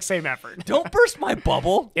 Exact same effort. Don't burst my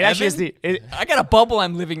bubble. It actually is Evan. the. I got a bubble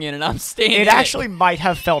I'm living in, and I'm staying in It actually might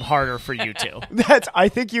have felt harder for you two. I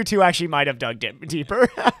think you two actually might have dug deeper.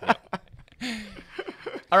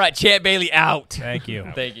 All right, Champ Bailey out. Thank you.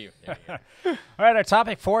 Thank you. All right, our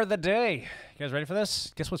topic for the day. You guys ready for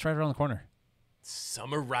this? Guess what's right around the corner?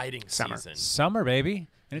 Summer riding season. Summer, baby.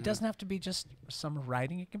 And it doesn't have to be just summer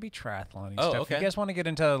riding. It can be triathlon Oh, stuff. okay. You guys want to get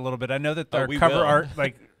into a little bit? I know that our we cover will. art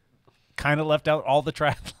kind of left out all the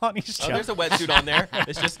triathlon stuff. Oh, there's a wetsuit on there.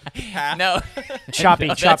 It's just half. No, choppy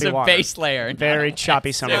that's a water. base layer. Very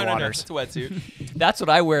choppy summer No, waters. it's a wetsuit. That's what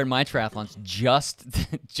I wear in my triathlons.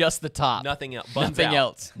 Just the top. Nothing else. Buns Nothing out.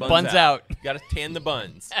 else. Buns out. Got to tan the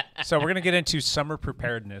buns. So we're going to get into summer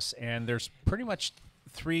preparedness, and there's pretty much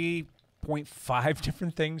 3.5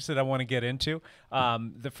 different things that I want to get into.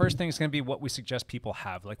 The first thing is going to be what we suggest people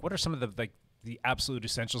have. Like, what are some of the absolute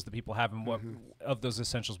essentials that people have, and what of those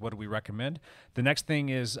essentials, what do we recommend? The next thing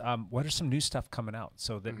is what are some new stuff coming out,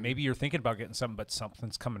 so that maybe you're thinking about getting something, but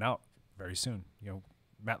something's coming out very soon. You know,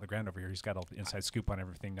 Matt LeGrand over here, he's got all the inside scoop on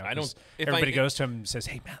everything now. I don't- if Everybody I- goes to him and says,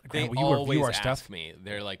 "Hey, Matt They LeGrand, will you always review our ask stuff?" me.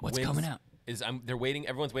 They're like, What's "When's- coming out?" They're waiting.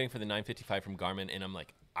 Everyone's waiting for the 955 from Garmin, and I'm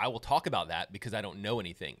like, I will talk about that because I don't know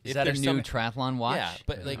anything. Is If that a there's new triathlon watch? Yeah,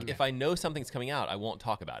 but like if I know something's coming out, I won't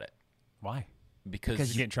talk about it Why? because Because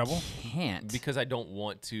you get in trouble. Can't. because I don't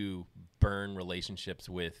want to burn relationships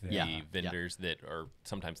with Yeah. the vendors that are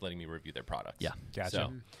sometimes letting me review their products. Yeah. Gotcha.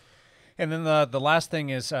 So, And then the last thing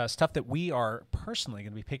is stuff that we are personally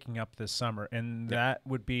going to be picking up this summer, and that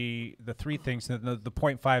would be the three things. The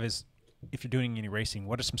point 5 is, if you're doing any racing,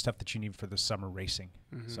 what are some stuff that you need for the summer racing?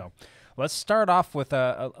 So let's start off with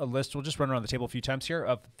a list. We'll just run around the table a few times here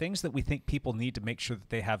of things that we think people need to make sure that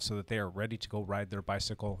they have so that they are ready to go ride their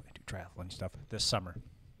bicycle and do triathlon stuff this summer.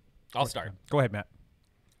 I'll start. Go ahead, Matt.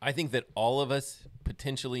 I think that all of us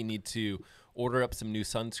potentially need to order up some new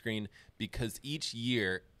sunscreen because each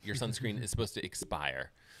year your sunscreen is supposed to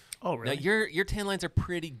expire. Oh, really? Now your tan lines are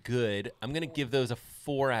pretty good. I'm gonna give those a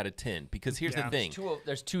 4 out of 10 because here's the thing.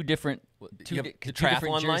 There's two different You have two the different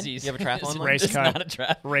triathlon line? jerseys. You have a triathlon line? Race It's cut. not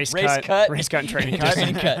a Race cut. and training cut.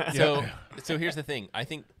 Training cut. So here's the thing. I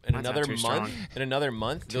think in Mine's not another too month,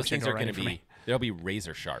 strong. those things are going to for me. be they'll be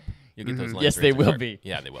razor sharp. You'll get those lines. Yes, they razor will sharp. be.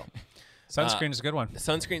 Yeah, they will. Sunscreen is a good one.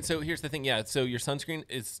 Sunscreen. So here's the thing. Yeah. So your sunscreen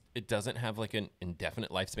it doesn't have like an indefinite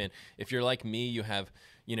lifespan. If you're like me, you have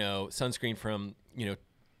sunscreen from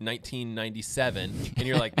 1997, and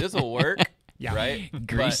you're like, this will work. Yeah. Right.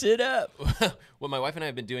 Grease it up. What my wife and I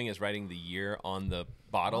have been doing is writing the year on the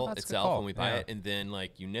bottle that's a good itself call. when we buy Yeah. it, and then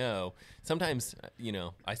sometimes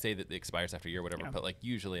I say that it expires after a year, or whatever, but like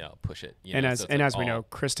usually I'll push it. And so as it's and like as we all- know,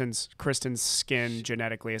 Kristen's skin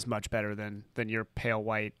genetically is much better than your pale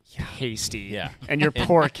white pasty. Yeah. And your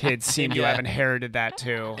poor kids seem and to yeah. have inherited that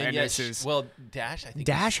too. And yet this is Dash. I think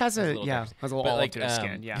Dash has a little yeah different. has a little But, olive to his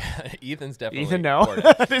skin. Yeah. Ethan's definitely Ethan, no.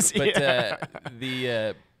 Florida. This- But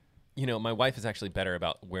yeah. my wife is actually better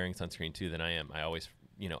about wearing sunscreen too than I am. I always,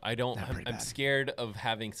 I don't. pretty I'm bad. scared of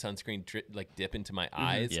having sunscreen dip into my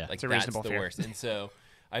eyes. Yeah. Like It's a that's reasonable the fear. worst. And so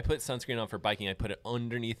I put sunscreen on for biking. I put it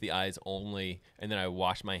underneath the eyes only, and then I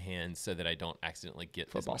wash my hands so that I don't accidentally get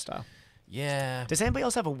this Football much- style. Yeah. Does anybody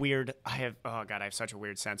else have a weird? I have such a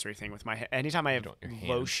weird sensory thing with my hand. Anytime I have Your hands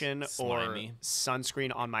lotion or slimy.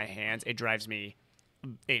 sunscreen on my hands, it drives me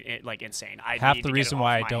like insane. I Half need the to get it reason off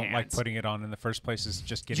why I my don't like hands. putting it on in the first place is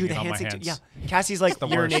just getting Dude, it the on my hand thing hands. too. Yeah, Cassie's like, the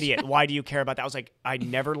you're an worst. idiot. Why do you care about that? I was like, I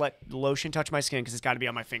never let lotion touch my skin because it's got to be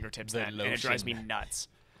on my fingertips then, and it drives me lotion. nuts.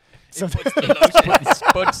 So Puts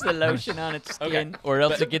the lotion on its skin, or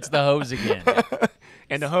else it gets the hose again.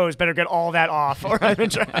 and the hose better get all that off, or I'm in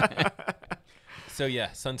trouble. So yeah,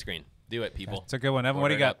 sunscreen. Do it, people. It's a good one. Evan, what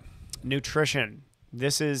do you Order it got? up. Nutrition.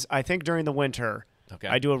 This is, I think, during the winter, Okay.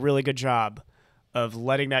 I do a really good job of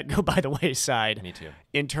letting that go by the wayside. Me too.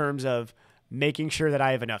 In terms of making sure that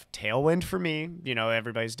I have enough tailwind for me.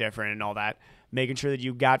 Everybody's different and all that. Making sure that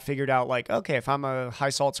you got figured out, like, okay, if I'm a high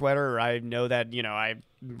salt sweater, or I know that, I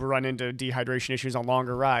run into dehydration issues on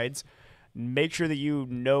longer rides, make sure that you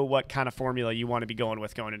know what kind of formula you want to be going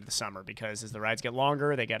with going into the summer, because as the rides get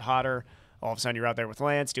longer, they get hotter. All of a sudden, you're out there with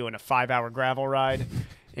Lance doing a 5-hour gravel ride.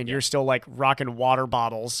 And you're still like rocking water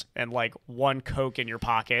bottles and like one Coke in your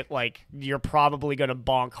pocket. Like you're probably going to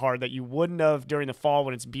bonk hard that you wouldn't have during the fall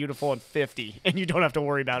when it's beautiful and 50 and you don't have to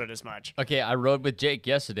worry about it as much. Okay, I rode with Jake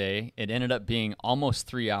yesterday. It ended up being almost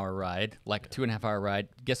 3-hour ride, like a 2.5-hour ride.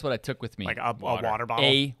 Guess what I took with me? Like a water bottle.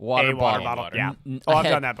 A water bottle. Water. Yeah. I I've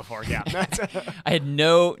had- done that before. Yeah. I had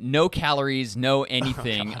no calories, no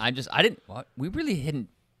anything.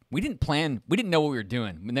 We didn't plan. We didn't know what we were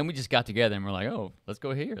doing. And then we just got together and we're like, oh, let's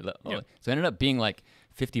go here. So it ended up being like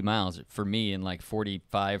 50 miles for me and like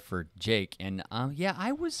 45 for Jake. And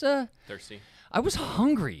I was Thirsty. I was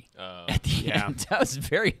hungry at the end. I was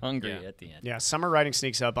very hungry at the end. Yeah. Summer riding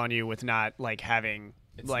sneaks up on you with not like having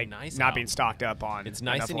It's like nice not out. being stocked up on. It's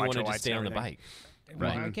nice enough and you want to electrolytes just stay and on the everything. bike.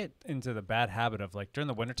 Right. I get into the bad habit of like during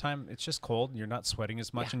the wintertime, it's just cold. You're not sweating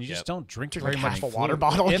as much, and you just don't drink very like much half a fluid, water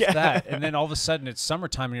bottle, if yeah. that. And then all of a sudden it's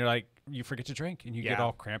summertime, and you're like, you forget to drink, and you get Yeah.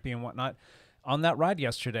 all crampy and whatnot. On that ride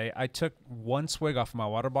yesterday, I took one swig off of my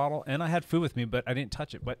water bottle, and I had food with me, but I didn't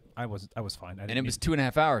touch it. But I was fine. I And didn't it was need-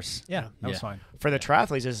 2.5 hours. I was Yeah. fine. For the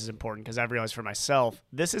triathletes, this is important because I've realized for myself,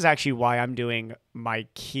 this is actually why I'm doing my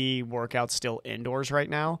key workout still indoors right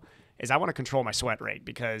now. Is I want to control my sweat rate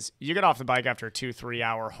because you get off the bike after a 2-3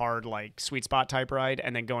 hour hard like sweet spot type ride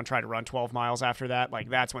and then go and try to run 12 miles after that. Like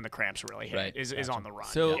that's when the cramps really hit. Right. Is on the run.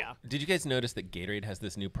 So, yeah. did you guys notice that Gatorade has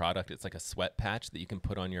this new product? It's like a sweat patch that you can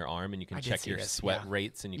put on your arm, and you can I did check see your this, sweat yeah.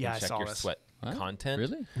 rates, and you Yeah, I can check saw your this. sweat What? content.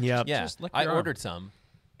 Really? Yeah. Yeah, Just lick I your arm. ordered some,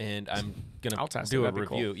 and I'm gonna I'll test it. do a That'd be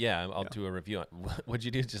cool. review. Yeah, I'll do a review. What'd you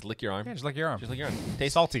do? Just lick your arm? Yeah, just like your arm. Just lick your arm.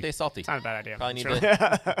 Taste Salty. Taste salty. It's not a bad idea. Probably It's need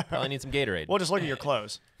really- probably need some Gatorade. Well, just look at your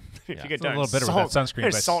clothes. If Yeah. you get It's a done, little bitter with that sunscreen,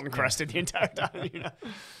 There's but- salt encrusted the entire time. You know?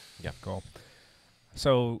 yeah. Cool.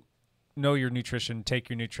 So, know your nutrition, take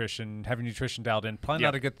your nutrition, have your nutrition dialed in. Probably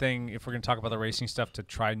not a good thing if we're going to talk about the racing stuff to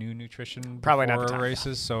try new nutrition Probably not the before time,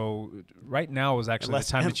 races. So, right now is actually the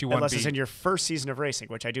time that you want unless to it's be. in your first season of racing,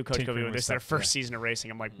 which I do coach Tinkering Kobe with with this. Their stuff, first season of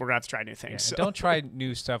racing, I'm like, we're gonna have to try new Yeah, things. So. Don't try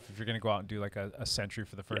new stuff if you're going to go out and do like a century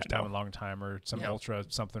for the first Yeah, time no. in a long time or some ultra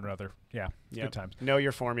something or other. Yeah, Yep. good times. Know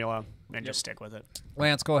your formula and just stick with it.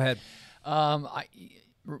 Lance, go ahead.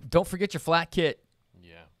 Don't forget your flat kit.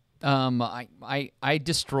 Yeah. I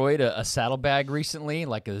destroyed a saddlebag recently,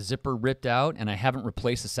 like a zipper ripped out, and I haven't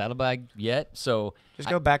replaced the saddlebag yet. So Just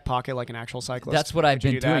go back pocket like an actual cyclist. that's what I've Would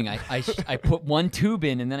you been do doing. that? I put one tube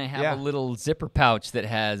in, and then I have Yeah. a little zipper pouch that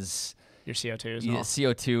has Your CO2s.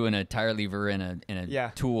 CO2 and a tire lever and a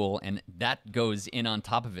Yeah. tool, and that goes in on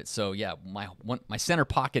top of it. So yeah, my center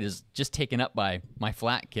pocket is just taken up by my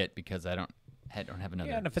flat kit because I don't have another.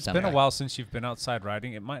 Yeah, and if it's saddlebag. been a while since you've been outside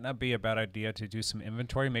riding, it might not be a bad idea to do some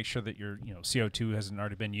inventory. Make sure that your CO2 hasn't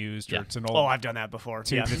already been used, or Yeah. it's an old Oh, I've done that before.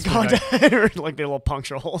 tube Yeah. that's Gone been down, like the little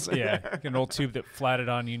puncture holes. in yeah, there. an old tube that flatted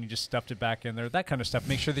on you and you just stuffed it back in there. That kind of stuff.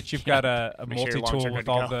 Make sure that you've got a Make sure your lungs multi-tool are good with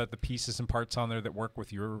to all go. the pieces and parts on there that work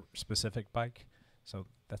with your specific bike. So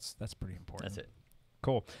that's pretty important. That's it.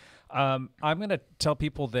 Cool. I'm going to tell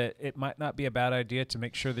people that it might not be a bad idea to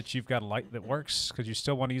make sure that you've got a light that works because you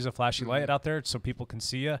still want to use a flashy light out there so people can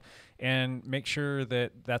see you, and make sure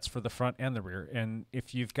that that's for the front and the rear. And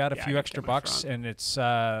if you've got a Yeah, I few gotta extra get my bucks front. and it's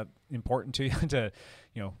important to you to,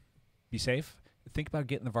 be safe, think about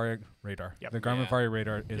getting the Varia radar. Yep. The Garmin Yeah. Varia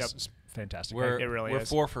radar is Yep. fantastic. We're It really we're is.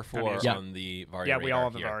 4 for 4 Yeah. on the Varia. Yeah, we all radar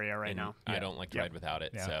have the here, Varia right and now. I Yeah. don't like to Yep. ride without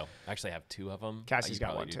it. Yeah. So actually, I have 2 of them. Cassie's You got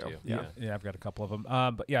probably one do too. Yeah. Yeah, I've got a couple of them.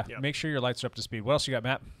 But yeah, Yep. make sure your lights are up to speed. What else you got,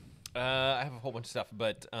 Matt? I have a whole bunch of stuff,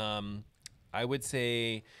 but I would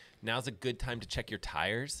say now's a good time to check your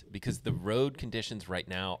tires because the road conditions right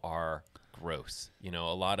now are gross. A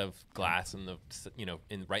lot of glass in the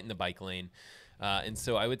right in the bike lane. And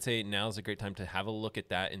so I would say now's a great time to have a look at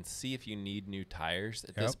that and see if you need new tires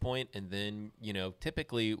at this point. And then,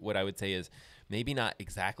 typically what I would say is maybe not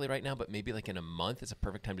exactly right now, but maybe like in a month is a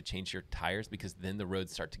perfect time to change your tires because then the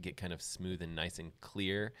roads start to get kind of smooth and nice and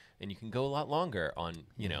clear and you can go a lot longer on,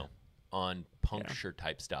 on puncture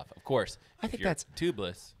type stuff. Of course, I if think you're that's-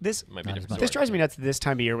 tubeless. This Might be a Not as different much. This story. drives me nuts this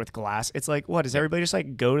time of year with glass. It's like, what, does everybody just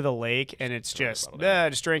like go to the lake and it's just,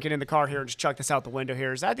 just drink it in the car here and just chuck this out the window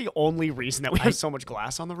here? Is that the only reason that we have so much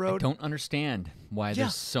glass on the I road? don't understand why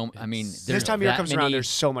there's so. I mean, This there's time of year that comes many, around, there's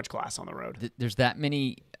so much glass on the road. there's that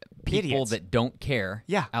many people Idiots. that don't care.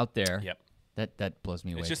 Yeah. out there. Yep. That blows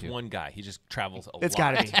me away. It's just too. one guy. He just travels a lot. It's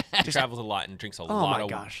gotta be. He travels a lot and drinks a Oh lot my of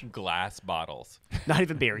gosh. glass bottles. Not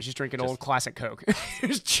even beer. He's just drinking old classic Coke. He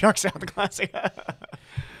just chucks out the classic.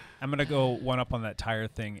 I'm gonna go one up on that tire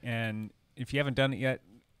thing, and if you haven't done it yet,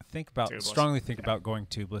 Tubeless. strongly think about going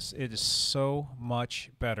tubeless. It is so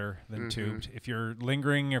much better than tubed. If you're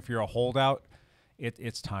lingering, if you're a holdout,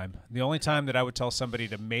 It's time. The only time that I would tell somebody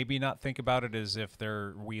to maybe not think about it is if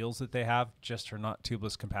their wheels that they have just are not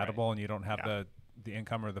tubeless compatible and you don't have the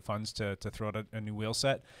income or the funds to throw out a new wheel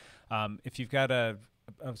set. If you've got a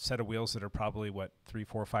set of wheels that are probably 3,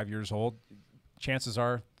 4, 5 years old, chances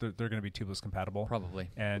are they're going to be tubeless compatible. Probably.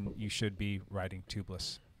 And you should be riding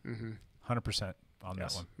tubeless. 100% on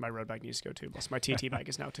that one. My road bike needs to go tubeless. My TT bike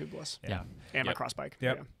is now tubeless. Yeah. And my cross bike.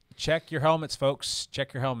 Yep. Yeah. Check your helmets, folks.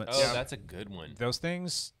 Check your helmets. Oh, that's a good one. Those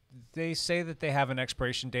things, they say that they have an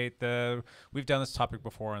expiration date. We've done this topic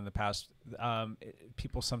before in the past.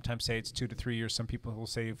 People sometimes say it's 2 to 3 years. Some people will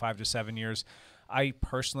say 5 to 7 years. I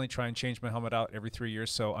personally try and change my helmet out every 3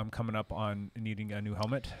 years, so I'm coming up on needing a new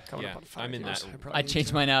helmet. Coming Yeah, up on 5 I'm in years. that. I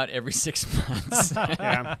change mine out every 6 months.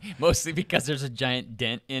 Yeah. Mostly because there's a giant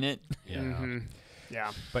dent in it. Yeah.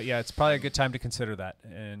 Yeah. But yeah, it's probably a good time to consider that,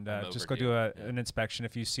 and just go do overdue, an inspection.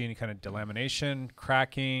 If you see any kind of delamination,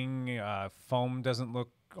 cracking, foam doesn't look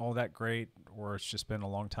all that great, or it's just been a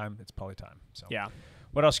long time, it's probably time. So Yeah.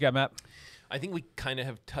 what else you got, Matt? I think we kind of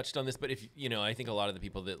have touched on this, but if I think a lot of the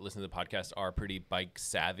people that listen to the podcast are pretty bike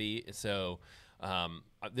savvy. So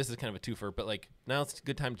this is kind of a twofer, but like now it's a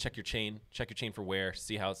good time to check your chain for wear,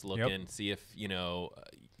 see how it's looking, see if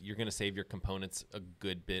you're going to save your components a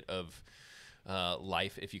good bit of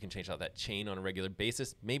life if you can change out that chain on a regular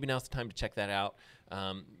basis. Maybe now's the time to check that out.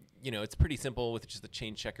 It's pretty simple with just the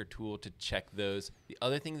chain checker tool to check those. The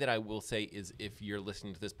other thing that I will say is if you're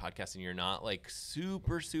listening to this podcast and you're not like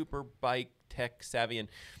super bike tech savvy, and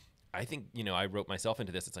I think, I wrote myself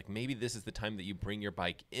into this. It's like maybe this is the time that you bring your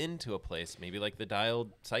bike into a place, maybe like the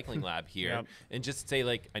Dialed Cycling Lab here, and just say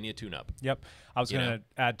like, I need a tune-up. Yep. I was going to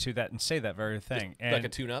add to that and say that very thing. Just like a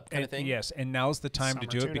tune-up kind of thing? Yes, and now's the time to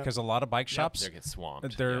Summer do it tune-up. because a lot of bike shops, They get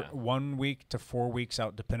swamped. they're 1 week to 4 weeks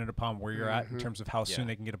out, depending upon where you're at in terms of how soon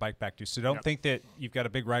they can get a bike back to you. So don't think that you've got a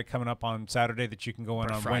big ride coming up on Saturday that you can go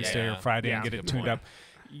in on Friday. Wednesday or Friday and get Good it tuned point. up.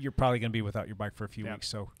 You're probably going to be without your bike for a few weeks.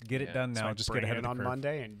 So get it done now. So Just bring get ahead it of the on curve.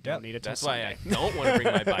 Monday and don't need it till That's why Sunday. I don't want to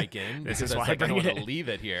bring my bike in. This because is why I I don't bring it want to in. leave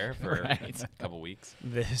it here for a couple weeks.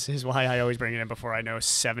 This is why I always bring it in before I know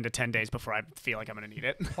 7 to 10 days before I feel like I'm going to need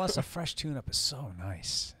it. Plus, a fresh tune-up is so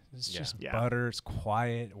nice. It's just Yeah. butter. It's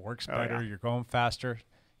quiet. It works better. yeah. You're going faster.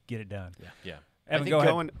 Get it done. Yeah. Evan, I go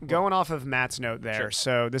think ahead. Going off of Matt's note there, Sure.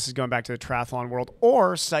 so this is going back to the triathlon world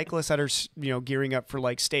or cyclists that are gearing up for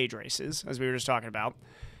like stage races, as we were just talking about.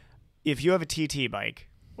 If you have a TT bike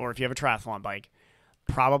or if you have a triathlon bike,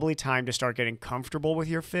 probably time to start getting comfortable with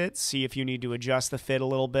your fit. See if you need to adjust the fit a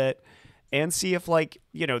little bit, and see if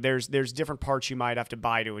there's different parts you might have to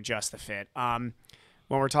buy to adjust the fit.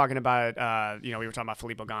 When we're talking about we were talking about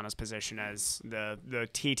Filippo Ganna's position as the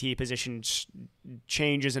TT position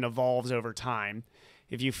changes and evolves over time.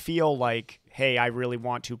 If you feel like, hey, I really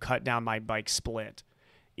want to cut down my bike split,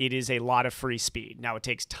 it is a lot of free speed. Now it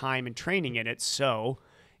takes time and training in it, so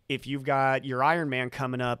if you've got your Ironman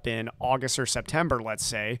coming up in August or September, let's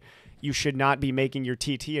say, you should not be making your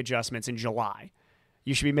TT adjustments in July.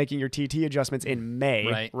 You should be making your TT adjustments in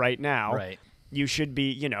May right now. Right. You should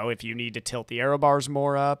be, if you need to tilt the aero bars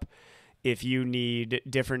more up, if you need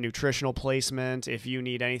different nutritional placement, if you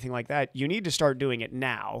need anything like that, you need to start doing it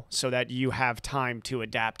now so that you have time to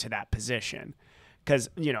adapt to that position. Because,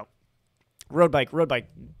 road bike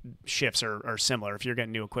shifts are similar. If you're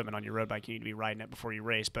getting new equipment on your road bike, you need to be riding it before you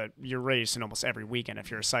race, but you're racing almost every weekend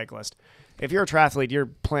if you're a cyclist. If you're a triathlete, you're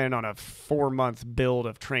planning on a 4-month build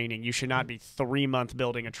of training. You should not be 3-month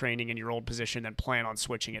building a training in your old position and plan on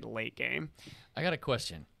switching it late game. I got a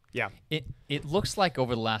question. Yeah. It looks like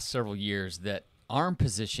over the last several years that arm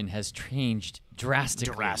position has changed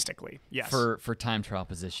drastically. Yes. For time trial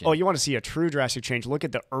position. Oh, you want to see a true drastic change? Look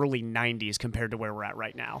at the early 90s compared to where we're at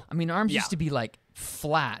right now. I mean, arms used to be like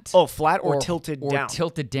flat. Oh, flat or tilted down. Or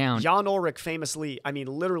tilted down. Jan Ulrich famously,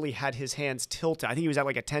 literally had his hands tilted. I think he was at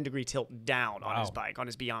like a 10-degree tilt down on his bike, on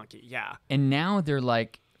his Bianchi. Yeah. And now they're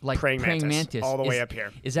like praying mantis, all the way up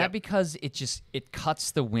here. Is that because it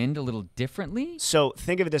cuts the wind a little differently? So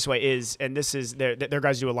think of it this way: their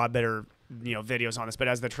guys do a lot better videos on this. But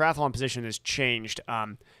as the triathlon position has changed,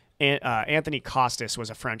 Anthony Costas was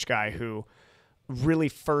a French guy who really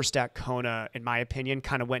first at Kona, in my opinion,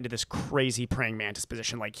 kind of went into this crazy praying mantis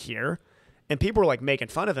position like here, and people were like making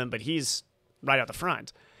fun of him, but he's right out the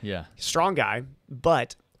front. Yeah, strong guy.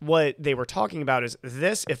 But what they were talking about is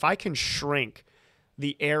this: if I can shrink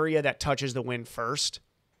the area that touches the wind first,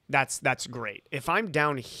 that's great. If I'm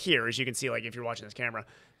down here, as you can see, like if you're watching this camera,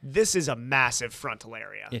 this is a massive frontal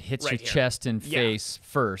area. it hits right your here. chest and face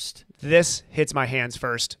first. This hits my hands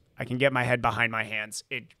first. I can get my head behind my hands.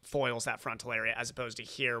 It foils that frontal area as opposed to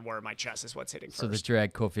here where my chest is what's hitting So the first.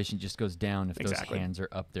 drag coefficient just goes down if Exactly. those hands are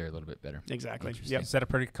up there a little bit better. Exactly. Interesting. Yep. Is that a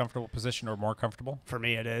pretty comfortable position or more comfortable? For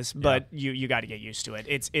me, it is, but you got to get used to it.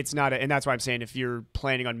 It's not, and that's why I'm saying if you're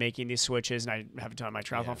planning on making these switches, and I have a ton of my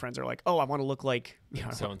triathlon friends are like, oh, I want to look like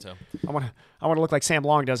So and so. I want to look like Sam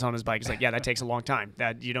Long does on his bike. It's like, yeah, that takes a long time.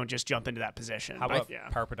 That you don't just jump into that position. How about yeah.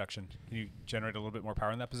 power production? Can you generate a little bit more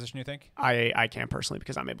power in that position, you think? I can personally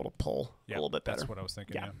because I'm able to pull a little bit better. That's what I was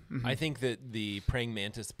thinking. Yeah. Yeah. I think that the praying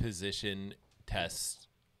mantis position tests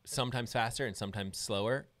sometimes faster and sometimes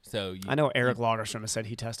slower. So I know Eric Lagerstrom has said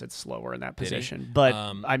he tested slower in that Did he? position, but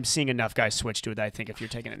I'm seeing enough guys switch to it that I think if you're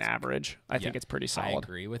taking an average, I think Yeah, it's pretty I solid.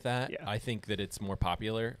 agree with that. Yeah. I think that it's more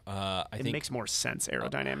popular. I It think makes more sense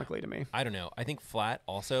aerodynamically to me. I don't know. I think flat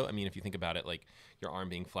also. I mean, if you think about it, like your arm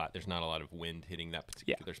being flat, there's not a lot of wind hitting that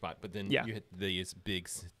particular spot. But then Yeah. you hit these big,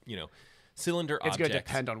 cylinder It's objects. going to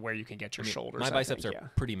depend on where you can get your I mean, shoulders. my I biceps think,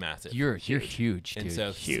 are pretty massive. You're huge, dude. and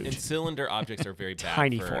so Huge. and cylinder objects are very bad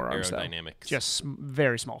tiny for forearms, though. aerodynamics. Just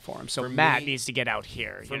very small forearms. So For Matt me- needs to get out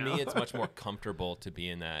here. For you know? me, it's much more comfortable to be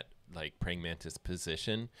in that like praying mantis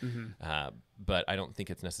position, Mm-hmm. but I don't think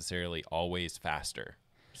it's necessarily always faster.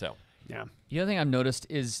 So yeah. The other thing I've noticed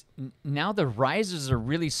is now the risers are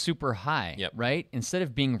really super high, Yep. right? Instead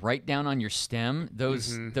of being right down on your stem,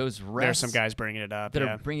 those There's rests some guys bringing it up. that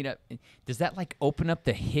Yeah. are bringing it up. Does that like open up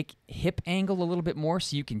the hip angle a little bit more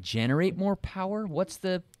so you can generate more power? What's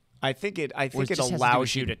the I think it it just has to do allows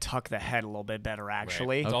with you you? to tuck the head a little bit better.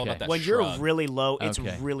 Actually, It's all Okay. about that when shrug. you're really low, it's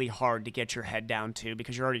Okay. really hard to get your head down too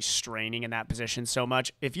because you're already straining in that position so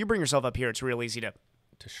much. If you bring yourself up here, it's real easy to.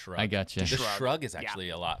 to shrug. I gotcha. The To shrug is actually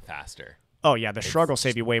a lot faster. Oh yeah, the shrug will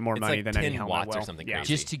save you way more it's money like than 10 any helmet watts or will. something yeah.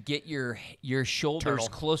 crazy. just to get your shoulders Turtle.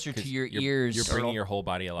 closer to 'Cause your you're, ears? You're bringing your whole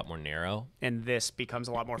body a lot more narrow. And this becomes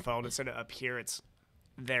a lot more fold instead of up here. It's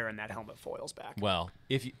there, and that helmet foils back. Well,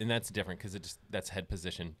 and that's different because that's head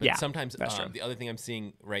position. But Yeah, sometimes that's true. the other thing I'm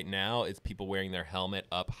seeing right now is people wearing their helmet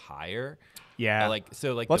up higher. Yeah, Like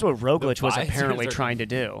Well, that's what Roglic was apparently trying to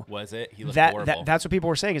do. Was it? He looked That horrible. that's what people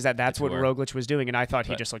were saying is that's what tour. Roglic was doing, and I thought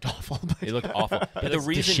he But- just looked awful. But He looked awful. But the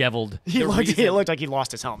reason disheveled. he the looked, it reason- looked like he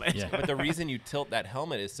lost his helmet. Yeah. But the reason you tilt that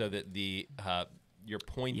helmet is so that the your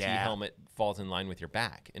pointy Yeah. helmet falls in line with your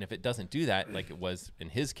back. And if it doesn't do that, like it was in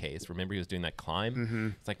his case, remember he was doing that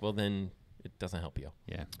climb? It's like, well, then it doesn't help you.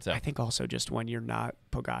 Yeah. So I think also just when you're not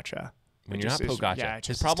Pogacar. when it you're not just is- Pogacar, yeah, it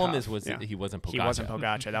his just problem tough. was Yeah. he wasn't Pogacar. He wasn't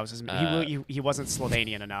Pogacar. That was his. He wasn't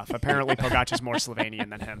Slovenian enough. Apparently, Pogacar's more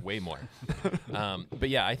Slovenian than him. Way more. But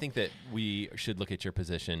yeah, I think that we should look at your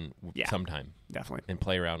position Yeah. sometime Definitely. and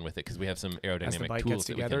play around with it because we have some As the aerodynamic bike tools gets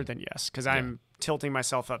that we together, can- then yes, because I'm tilting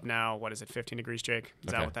myself up now. What is it? 15 degrees, Jake?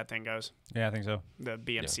 Is that Okay. what that thing goes? Yeah, I think so. The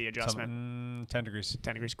BMC adjustment. 10 degrees.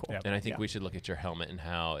 10 degrees, cool. Yeah. And I think Yeah. we should look at your helmet and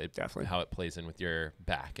how it Definitely. how it plays in with your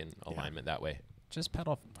back and alignment that way. Just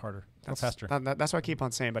pedal harder. Go That's faster. That's what I keep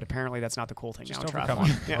on saying, but apparently that's not the cool thing Just now. in overcome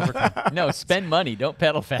triathlon. it. Yeah. Overcome. No, spend money. Don't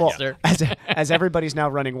pedal Well, faster. as everybody's now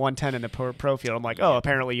running 110 in the pro field, I'm like, oh,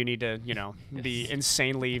 apparently you need to, be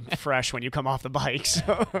insanely fresh when you come off the bike.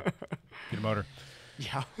 So, Get a motor.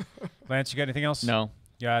 yeah. Lance, you got anything else? No.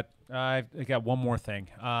 Yeah, I got one more thing.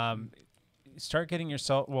 Start getting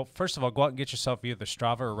yourself. Well, first of all, go out and get yourself either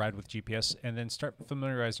Strava or Ride with GPS, and then start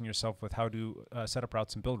familiarizing yourself with how to set up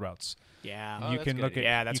routes and build routes. Yeah. Oh, you that's can good look at idea.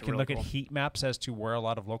 Yeah, that's you can really look cool. at heat maps as to where a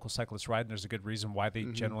lot of local cyclists ride, and there's a good reason why Mm-hmm.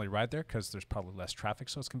 they generally ride there because there's probably less traffic,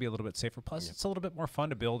 so it's gonna be a little bit safer. Plus, it's a little bit more fun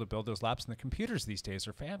to build those laps. And the computers these days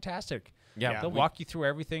are fantastic. Yeah, they'll we- walk you through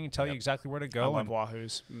everything and tell you exactly where to I go. love and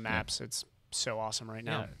Wahoo's maps. It's so awesome right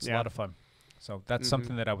now. yeah, it's a lot of fun. So that's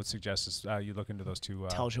something that I would suggest is you look into those two.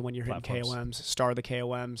 Tells you when you're hitting platforms. KOMs. Star the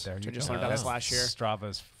KOMs. There which you I just go. learned about this last year. Strava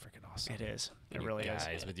is freaking awesome. It is. It You really is.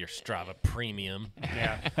 guys with your Strava Premium,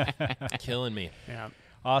 Yeah. killing me. Yeah.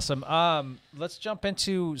 Awesome. Let's jump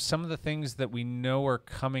into some of the things that we know are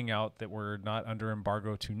coming out that we're not under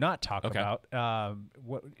embargo to not talk Okay. about.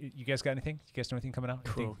 What you guys got? Anything? You guys know anything coming out?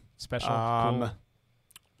 Anything Cool. special? Cool?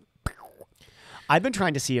 I've been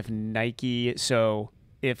trying to see if Nike,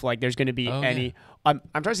 if like there's going to be any. I'm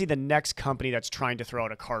trying to see the next company that's trying to throw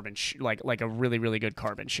out a carbon like a really really good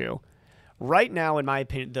carbon shoe. Right now, in my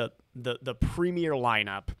opinion, the premier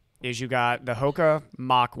lineup is you got the Hoka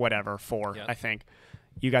Mach 4, Yep. I think.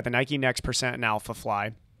 You got the Nike Next Percent and Alpha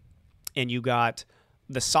Fly, and you got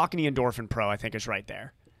the Saucony Endorphin Pro. I think is right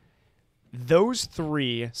there. Those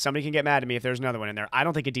three. Somebody can get mad at me if there's another one in there. I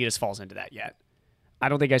don't think Adidas falls into that yet. I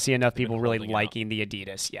don't think I see enough people really holding out. liking the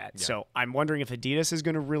Adidas yet. So I'm wondering if Adidas is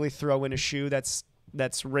going to really throw in a shoe that's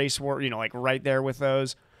race war, like right there with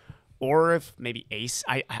those, or if maybe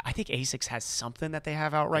I think Asics has something that they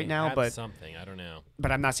have out right They now, have but something, I don't know.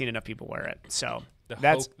 I'm not seeing enough people wear it. So The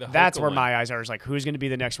that's Hoka where one. my eyes are. Is like, who's going to be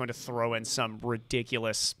the next one to throw in some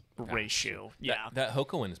ridiculous race shoe? Yeah, That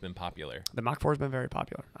Hoka one has been popular. the Mach 4 has been very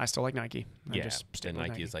popular. I still like Nike. I Yeah, just stick and with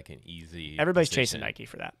Nike is like an easy. Everybody's decision. chasing Nike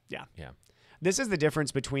for that. Yeah. Yeah. This is the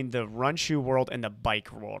difference between the run shoe world and the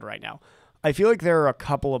bike world right now. I feel like there are a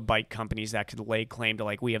couple of bike companies that could lay claim to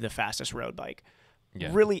like, we have the fastest road bike. Yeah.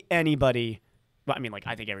 Really, anybody. Well, I mean, like,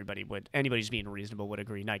 I think anybody's being reasonable would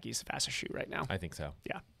agree Nike's the fastest shoe right now. I think so.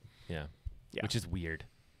 Yeah. Yeah. Yeah. Which is weird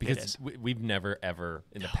because is. we've never ever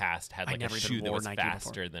in the past had I like a never even shoe that wore was Nike before.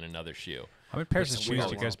 faster than another shoe. How many pairs of It's shoes do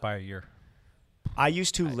weird. you guys buy a year? I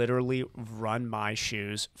used to literally run my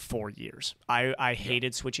shoes for years. I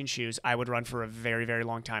hated switching shoes. I would run for a very, very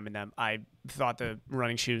long time in them. I thought the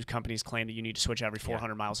running shoes companies claim that you need to switch every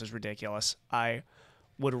 400 miles is ridiculous. I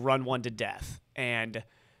would run one to death. And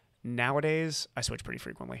nowadays, I switch pretty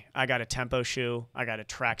frequently. I got a tempo shoe. I got a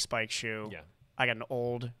track spike shoe. Yeah. I got an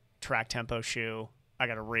old track tempo shoe. I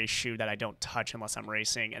got a race shoe that I don't touch unless I'm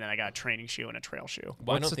racing, and then I got a training shoe and a trail shoe.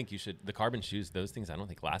 Well, I don't think you should. The carbon shoes, those things, I don't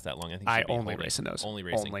think last that long. I think you I should be only holding- race in those. Only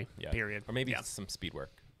racing. Only, Yeah. period. Or maybe Yeah. some speed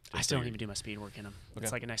work. I Just still so don't you- even do my speed work in them. Okay.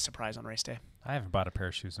 It's like a nice surprise on race day. I haven't bought a pair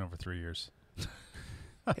of shoes in over 3 years.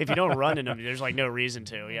 If you don't run in them, there's like no reason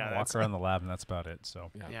to. Yeah, Walk that's around the lab and that's about it. So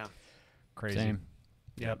yeah. crazy. Same.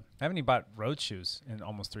 Yep. I haven't even bought road shoes in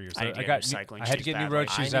almost 3 years. I need to get got recycling I had to shoes get new badly. road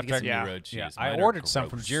I shoes need to after get some yeah. new road shoes. Yeah, Mine I are ordered some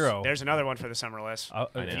from gross. Giro. There's another one for the summer list. I know.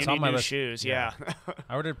 It's You on need my new list. shoes. Yeah.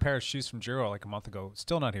 I ordered a pair of shoes from Giro like a month ago.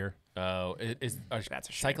 Still not here. Oh, are That's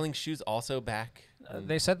a shame. cycling shoes also back?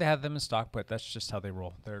 They said they had them in stock, but that's just how they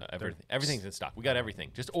roll. They're Everything's in stock. We got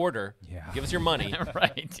everything. Just order. Yeah. Give us your money,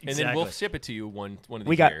 Right. and then we'll exactly. ship it to you one of these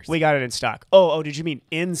We got years. it in stock. Oh, did you mean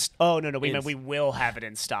in? Oh no, we In- meant we will have it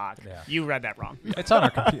in stock. Yeah. You read that wrong. It's on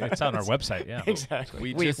our it's on our website. Yeah.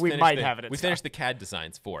 Exactly. We just finished might the- have it in We stock. finished the CAD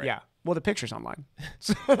designs for it. Yeah. Well, the picture's online.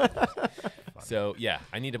 So yeah,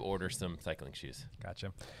 I need to order some cycling shoes.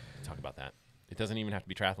 Gotcha. Talk about that. It doesn't even have to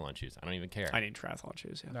be triathlon shoes. I don't even care. I need triathlon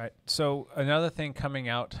shoes. Yeah. All right. So another thing coming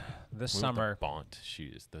out this What about summer. the Bont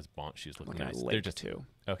shoes. Those Bont shoes look Looking at nice. Lake They're just too.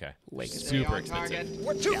 okay. Lake is Super expensive.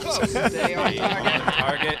 We're too close. Stay on Stay on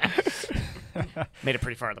target. Made it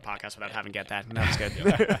pretty far in the podcast without having get that. That's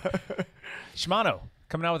good. Shimano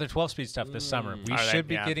coming out with their 12-speed stuff this summer. We Are they? should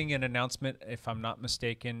be Yeah. getting an announcement, if I'm not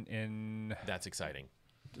mistaken, in That's exciting.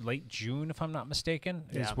 late June, if I'm not mistaken,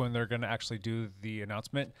 is Yeah. when they're going to actually do the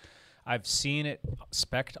announcement. I've seen it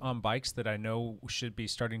spec'd on bikes that I know should be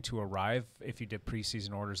starting to arrive. If you did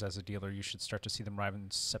preseason orders as a dealer, you should start to see them arrive in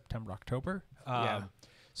September, October. Yeah.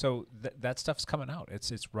 So that stuff's coming out.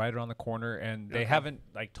 It's right around the corner, and they haven't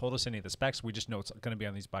told us any of the specs. We just know it's going to be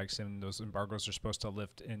on these bikes, and those embargoes are supposed to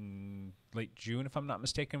lift in late June, if I'm not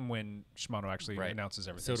mistaken, when Shimano actually Right. announces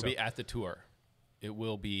everything. So it'll be at the tour. It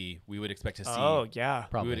will be. We would expect to see. Oh yeah. We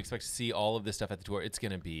Probably. would expect to see all of this stuff at the tour. It's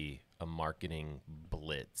going to be a marketing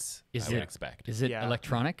blitz. Is I would it- expect. Is it Yeah.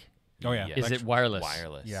 electronic? Oh yeah, Yes. Is it wireless?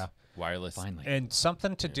 wireless? Yeah. Wireless. Finally. and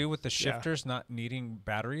something to do with the shifters not needing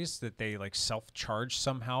batteries, that they self-charge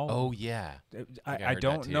somehow. Oh yeah. I heard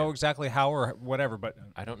don't that know too. exactly how or whatever, but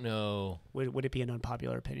I don't know. Would it be an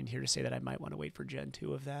unpopular opinion here to say that I might want to wait for Gen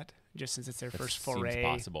 2 of that, just since it's their That first seems foray?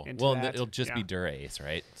 possible. Into Well, that? it'll just be Yeah. Dura-Ace,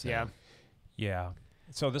 right? So, Yeah. yeah.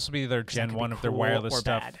 So this will be their that Gen could be 1 of their cool wireless or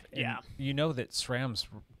stuff. bad. And Yeah. you know that SRAM's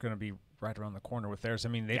going to be right around the corner with theirs. I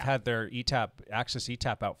mean, they've Yeah. had their Axis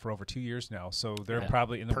ETAP out for over 2 years now, so they're Yeah.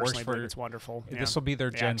 probably in the works Personally, for. believe it's wonderful. This will be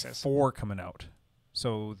their The Gen Axis. 4 coming out.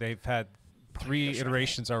 So they've had 3 push it.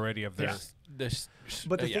 iterations already of their.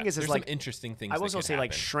 But the thing is there's like, some interesting things. I will that also could say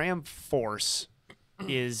like happen. SRAM Force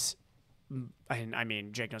is. I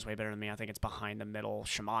mean, Jake knows way better than me. I think it's behind the middle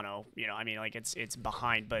Shimano. I mean, like it's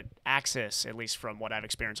behind, but Axis, at least from what I've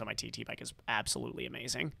experienced on my TT bike, is absolutely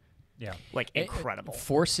amazing. Yeah. Like incredible.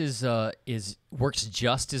 Force is works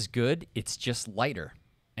just as good. It's just lighter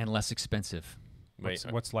and less expensive. Wait,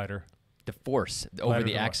 What's lighter? The Force over Lighter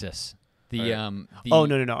the than what? Axis. The Right. the Oh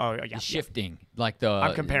no. Oh yeah. the shifting like the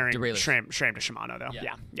I'm comparing derailleurs. SRAM to Shimano though.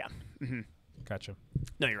 Yeah. Yeah. Gotcha.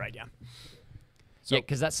 No, you're right. Yeah. So- Yeah,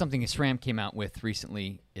 because that's something SRAM came out with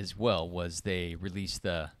recently as well. Was they released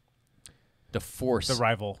the Force? The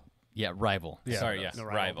rival. Yeah, rival. Yeah. Sorry, yes, The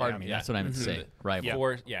rival. rival. Pardon me. Yeah. That's what I meant to say.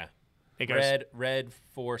 Rival. Yeah. It goes Red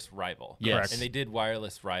Force Rival. Yes. Correct. And they did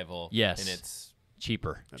wireless Rival. Yes. And it's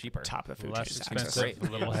Cheaper. cheaper. top of the food Less chain. expensive, Great.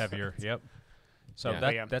 a little heavier. Yep. So Yeah.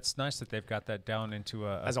 Yeah. that's nice that they've got that down into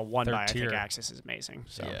a As a one third buy, I tier. think Axis is amazing.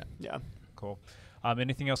 So Yeah. yeah. Cool.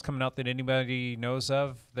 Anything else coming out that anybody knows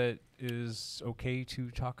of that is okay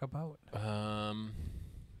to talk about? The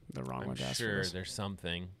wrong I'm one to ask for sure this. there's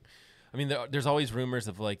something. I mean, there's always rumors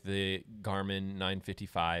of like the Garmin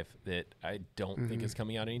 955 that I don't think is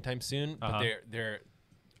coming out anytime soon. But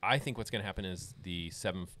I think what's going to happen is the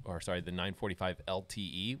 945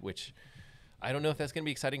 LTE, which I don't know if that's going to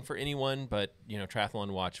be exciting for anyone, but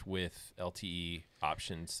triathlon watch with LTE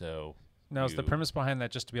options. So now, is the premise behind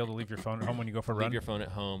that just to be able to leave your phone at home when you go for a run? Leave your phone at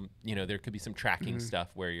home. There could be some tracking stuff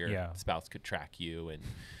where your spouse could track you, and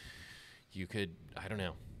you could. I don't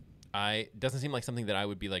know. It doesn't seem like something that I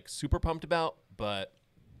would be like super pumped about, but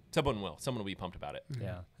someone will. Someone will be pumped about it.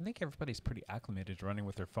 Yeah, I think everybody's pretty acclimated to running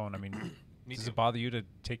with their phone. I mean, does it bother you to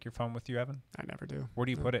take your phone with you, Evan? I never do. Where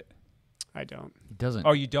do you put it? I don't. He doesn't.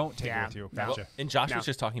 Oh, you don't take it Yeah. with you. No. Gotcha. And Josh was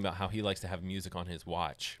just talking about how he likes to have music on his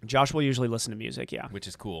watch, Josh will usually listen to music. Yeah. which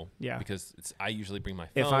is cool. Yeah. Because I usually bring my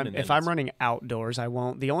phone. If I'm and then if I'm it's- running outdoors, I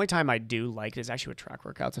won't. The only time I do like it is actually with track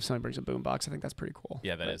workouts. If somebody brings a boombox, I think that's pretty cool.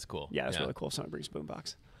 Yeah, that is cool. Yeah, that's really cool. If somebody brings a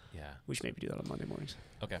boombox, Yeah. we should maybe do that on Monday mornings.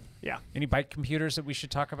 Okay. Yeah. Any bike computers that we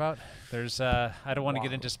should talk about? There's I don't want to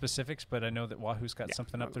get into specifics, but I know that Wahoo's got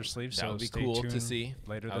something up their sleeve. That so would be stay cool tuned to see.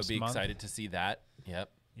 later I would this be month. excited to see that. Yep.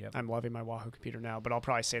 Yep. I'm loving my Wahoo computer now, but I'll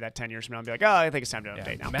probably say that 10 years from now and be like, oh, I think it's time to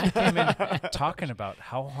update now. Matt came in talking about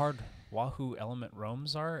how hard Wahoo Element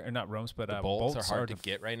roams are, or not roams, but Bolts are hard to f-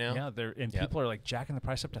 get right now. Yeah, they're and Yep. people are like jacking the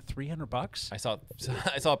price up to $300. I saw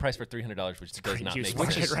a price for $300, which does not used make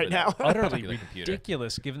market sense right for now. that Utterly particular computer.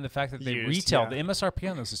 ridiculous, given the fact that they Used, retail yeah. the MSRP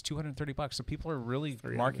on this is $230. So people are really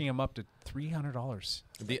marking them up to $300.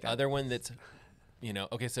 The other one that's,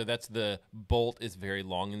 okay, so that's the Bolt is very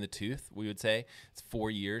long in the tooth, we would say. It's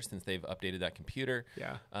 4 years since they've updated that computer.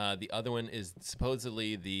 Yeah. The other one is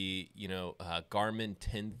supposedly the, Garmin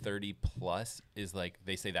 1030 Plus is like,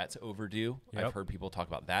 they say that's overdue. Yep. I've heard people talk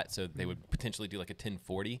about that. So they would potentially do like a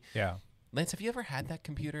 1040. Yeah. Lance, have you ever had that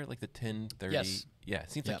computer, like the 1030? Yes. Yeah,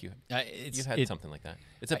 it seems like you. It's- You've had something like that.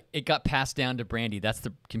 It's It got passed down to Brandy. That's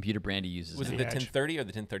the computer Brandy uses. was now. it the Edge. 1030 or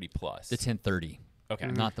the 1030 Plus? The 1030, Okay.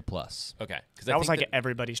 not the Plus. Okay. Because That was like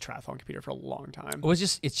everybody's triathlon computer for a long time. Well, it's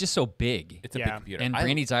just so big. it's a Yeah. big computer. And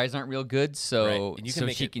Brandy's eyes aren't real good, so Right. And you can so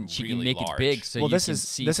make she it can really make large. it big. So Well, you this can is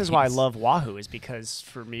see this is why I things. love Wahoo, is because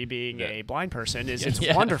for me being Yeah. a blind person, it's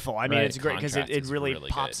Yeah. wonderful. I mean, Right. it's great because Contrast it is really really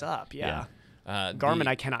pops good. up. Yeah. Garmin, Garmin,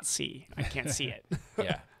 I cannot see. I can't see it.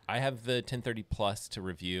 yeah. I have the 1030 Plus to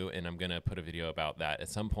review, and I'm going to put a video about that at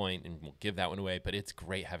some point, and we'll give that one away. But it's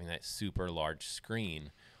great having that super large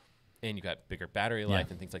screen, and you got bigger battery life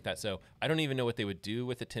and things like that. So I don't even know what they would do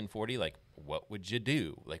with the 1040. Like, what would you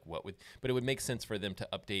do? Like, but it would make sense for them to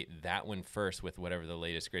update that one first with whatever the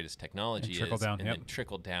latest, greatest technology trickle is, down, and yep. then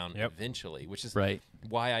trickle down Yep. eventually, which is Right.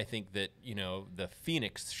 why I think that, the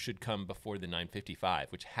Phoenix should come before the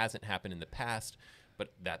 955, which hasn't happened in the past,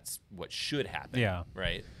 but that's what should happen. Yeah.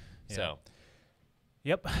 Right? Yeah. So,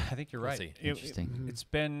 Yep, I think you're right. see. Interesting. It's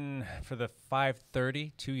been for the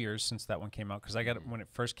 530 2 years since that one came out, because I got it when it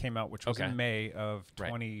first came out, which was Okay. in May of Right.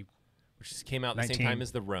 20. which came out the same 19. time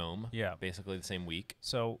as the Rome. Yeah. Basically the same week.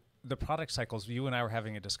 So the product cycles, you and I were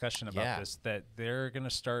having a discussion about Yeah. this, that they're going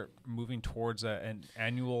to start moving towards an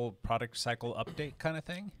annual product cycle update kind of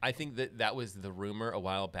thing. I think that was the rumor a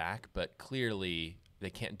while back, but clearly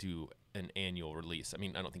they can't do an annual release. I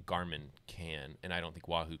mean, I don't think Garmin can, and I don't think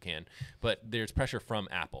Wahoo can, but there's pressure from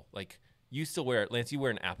Apple. Like, you still wear, Lance, you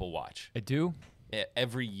wear an Apple Watch. I do.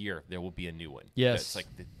 Every year there will be a new one. Yes. It's like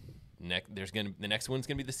the next one's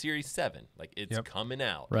gonna be the Series 7. Like, it's Yep. coming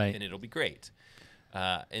out, Right. and it'll be great.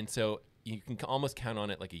 And so you can almost count on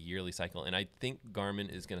it like a yearly cycle. And I think Garmin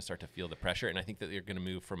is going to start to feel the pressure, and I think that they're going to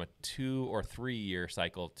move from a 2 or 3 year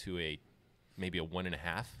cycle to maybe a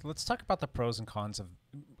 1.5. Let's talk about the pros and cons of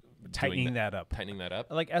tightening that up. Tightening that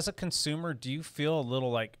up. Like, as a consumer, do you feel a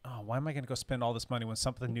little like, oh, why am I going to go spend all this money when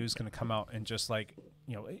something new is going to come out? And just like,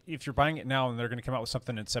 if you're buying it now and they're going to come out with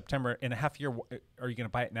something in September, in a half year, are you going to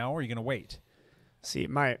buy it now or are you going to wait? See,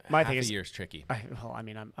 my Half thing a is, year is tricky.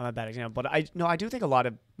 I'm a bad example, but I do think a lot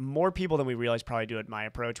of more people than we realize probably do it my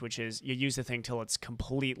approach, which is you use the thing till it's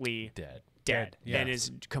completely dead Yeah. and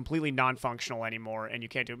is completely non-functional anymore, and you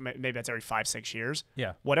can't do. Maybe that's every 5-6 years.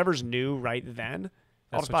 Yeah. Whatever's new right then,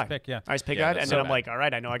 I'll That's just what buy. you pick, yeah. I just pick Yeah, that, that's and so then I'm bad. like, all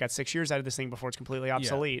right, I know I got 6 years out of this thing before it's completely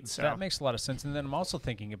obsolete. So that makes a lot of sense. And then I'm also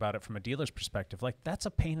thinking about it from a dealer's perspective. Like, that's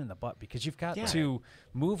a pain in the butt because you've got to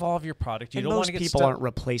move all of your product. You and don't want most to get people stuck. aren't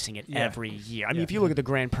replacing it Yeah. every year. I mean, Yeah. if you look at the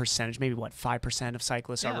grand percentage, maybe 5% of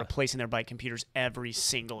cyclists Yeah. are replacing their bike computers every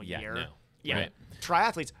single Yeah, year. no. Yeah, Right.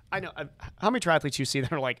 triathletes. I know how many triathletes you see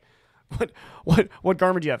that are like, what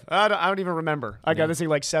Garmin do you have? I don't even remember. I got this thing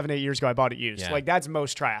like 7-8 years ago. I bought it used. Yeah. Like, that's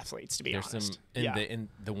most triathletes, to be There's honest. some, and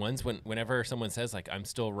the ones whenever someone says like, I'm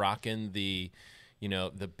still rocking the, You know,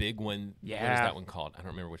 the big one. What is Yeah. that one called? I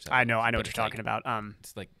don't remember which. I know but what it's you're talking about.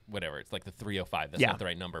 It's like whatever. It's like the 305. That's Yeah. not the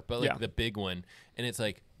right number, but like Yeah. the big one. And it's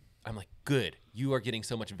like, I'm like, good. You are getting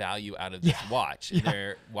so much value out of this watch. And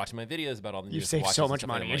they're watching my videos about all the newest saved watches so and much stuff,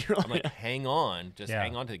 and money, I'm and you're like, like- hang on, just Yeah.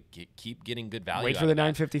 hang on to keep getting good value. Wait out for the of that.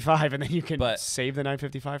 955, and then you can But save the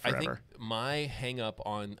 955 forever. I think my hang up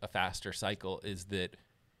on a faster cycle is that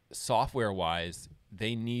software wise,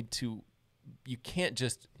 they need to. You can't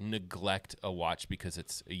just neglect a watch because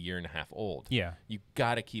it's a year and a half old. Yeah. You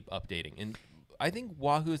got to keep updating. And I think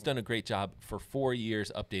Wahoo has done a great job for 4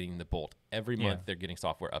 years updating the Bolt. Every month they're getting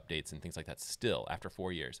software updates and things like that still after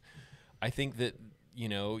 4 years. I think that, you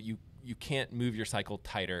know, you can't move your cycle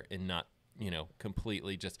tighter and not, you know,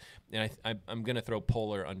 completely just. And I'm going to throw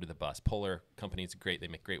Polar under the bus. Polar company is great. They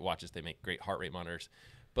make great watches. They make great heart rate monitors.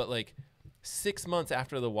 But like 6 months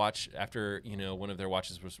after you know, one of their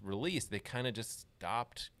watches was released, they kind of just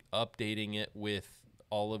stopped updating it with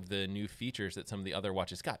all of the new features that some of the other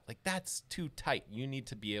watches got. Like, that's too tight. You need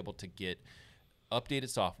to be able to get updated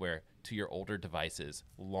software to your older devices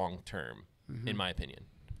long term, in my opinion.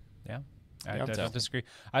 Yeah, I Yep. don't disagree.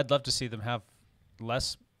 I'd love to see them have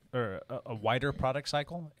less or a wider product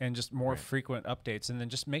cycle and just more frequent updates, and then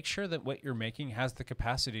just make sure that what you're making has the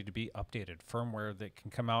capacity to be updated, firmware that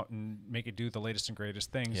can come out and make it do the latest and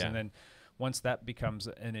greatest things. Yeah. And then once that becomes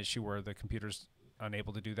an issue where the computer's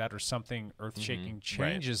unable to do that, or something earth-shaking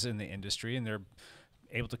changes in the industry and they're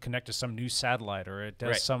able to connect to some new satellite, or it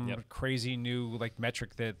does some crazy new like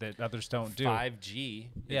metric that others don't do. 5G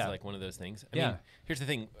is Yeah. like one of those things. I Yeah. mean, here's the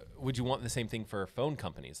thing. Would you want the same thing for phone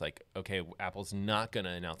companies? Like, okay, Apple's not going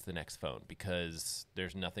to announce the next phone because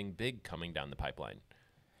there's nothing big coming down the pipeline.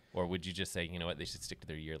 Or would you just say, you know what, they should stick to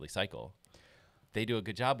their yearly cycle? They do a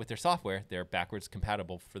good job with their software. They're backwards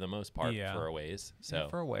compatible for the most part for a ways. So Yeah,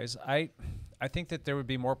 for a ways. I think that there would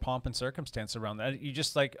be more pomp and circumstance around that. You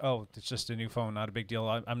just like, oh, it's just a new phone, not a big deal.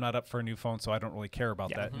 I'm not up for a new phone, so I don't really care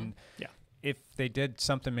about that. And Yeah. if they did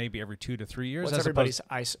something maybe every 2 to 3 years, What's as everybody's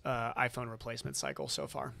opposed, iPhone replacement cycle so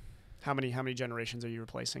far? How many generations are you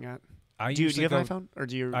replacing at? I Do you usually have an go- iPhone, or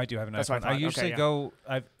do you? I do have an That's iPhone. what I I thought. usually Okay, yeah. go.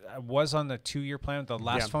 I was on the 2-year plan. The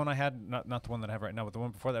last Yeah. phone I had, not the one that I have right now, but the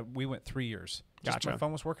one before that, we went 3 years. Just my Gotcha.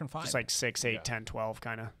 phone was working fine. Just like 6, 8, 10, 12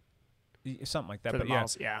 kind of. Something like that. For the But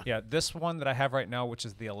models, yeah. yeah. This one that I have right now, which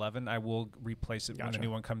is the 11, I will replace it when the Gotcha.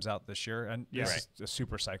 new one comes out this year. And Yeah. this is a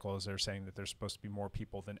super cycle, as they're saying that there's supposed to be more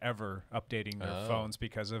people than ever updating their Oh. phones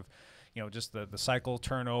because of, you know, just the cycle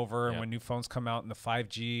turnover, and Yeah. when new phones come out, and the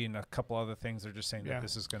 5G and a couple other things. They're just saying Yeah. that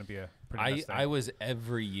this is going to be a pretty nice thing. I was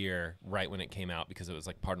every year right when it came out because it was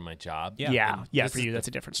like part of my job. Yeah. Yeah, And yeah. this For is you, the- that's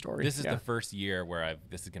a different story. This is yeah. the first year where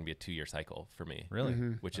this is going to be a 2-year cycle for me. Really?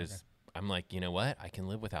 Which is, I'm like, you know what? I can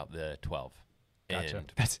live without the 12. Gotcha.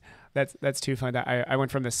 And That's too fun. That I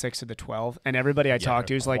went from the 6 to the 12, and everybody I talked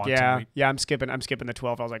to was like, quantum leap. I'm skipping the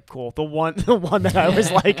 12. I was like, cool. The one that I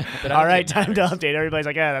was like, But I all don't right, think it time to matters. update. Everybody's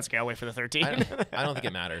like, yeah, that's good. I'll wait for the 13. I don't think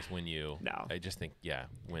it matters when you. No. I just think,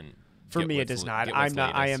 when. For get me, it what's does l- not. get what's I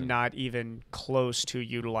latest am and- not even close to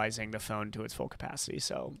utilizing the phone to its full capacity.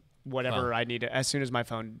 So whatever Well. I need to, as soon as my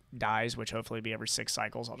phone dies, which hopefully will be every 6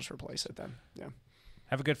 cycles, I'll just replace it then. Yeah.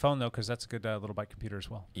 Have a good phone, though, because that's a good little bike computer as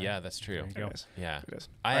well. Yeah, that's true. There you go. It is. Yeah. It is.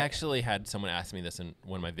 I actually had someone ask me this in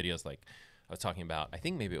one of my videos. Like, I was talking about, I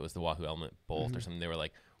think maybe it was the Wahoo Element Bolt or something. They were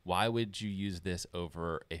like, why would you use this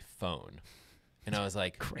over a phone? And I was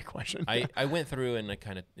like, Great question. I went through and I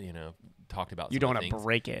kind of, talked about you some don't of want the to things.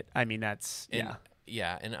 break it. I mean, that's, And, yeah.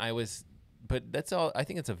 Yeah. And I was, but that's all, I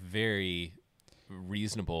think it's a very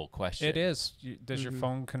reasonable question. It is. Does your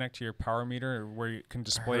phone connect to your power meter where you can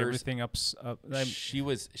display Hers- everything up?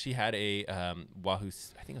 She had a Wahoo,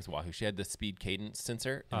 I think it was Wahoo. She had the speed cadence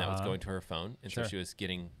sensor, and that was going to her phone, and Sure. so she was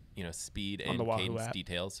getting speed On and the Wahoo cadence app.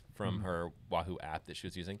 details from her Wahoo app that she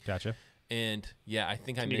was using. Gotcha. And yeah, I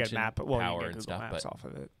think I You get mentioned map, well, you power get and Google stuff, Maps but off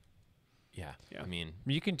of it. yeah, Yeah. I mean,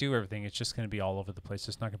 You can do everything. It's just going to be all over the place.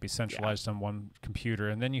 It's not going to be centralized on one computer,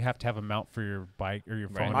 and then you have to have a mount for your bike or your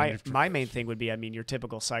phone. I mean, My main thing would be, I mean, your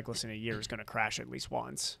typical cyclist in a year is going to crash at least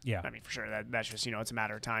once. Yeah. I mean, for sure. That's just, it's a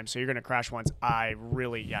matter of time. So you're going to crash once. I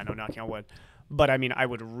really, no knocking on wood. But I mean, I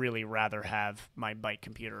would really rather have my bike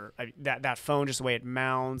computer. That phone, just the way it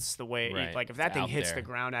mounts, the way, Right. like if that It's thing out hits there. the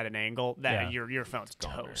ground at an angle, Yeah. your phone's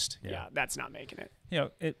goner. toast. Yeah. Yeah, that's not making it.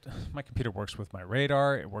 my computer works with my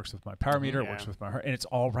radar. It works with my power meter. It works Yeah. with my heart, and it's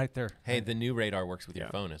all right there. hey, the new radar works with your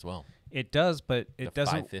Yeah. phone as well. It does, but it The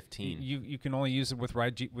doesn't. 515. You can only use it with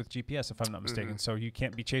with GPS, if I'm not mistaken. So you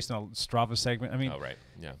can't be chasing a Strava segment. I mean, Oh, right,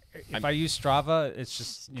 yeah. if I use Strava, it's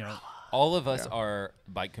just All of us are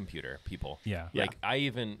bike computer people. Yeah. Like I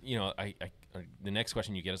even, the next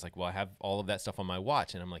question you get is like, well, I have all of that stuff on my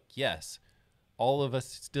watch, and I'm like, yes, all of us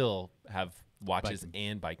still have watches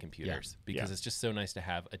and bike computers because Yeah. it's just so nice to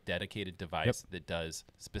have a dedicated device that does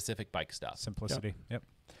specific bike stuff. Simplicity. Yep.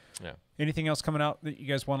 Yeah. Anything else coming out that you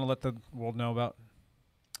guys want to let the world know about?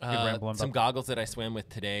 Rambling Some about- goggles that I swam with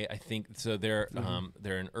today. I think so. They're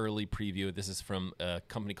an early preview. This is from a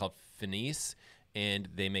company called Finis, and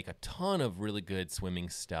they make a ton of really good swimming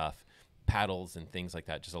stuff, paddles and things like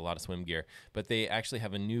that. Just a lot of swim gear. But they actually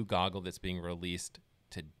have a new goggle that's being released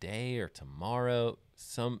today or tomorrow,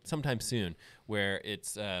 sometime soon, where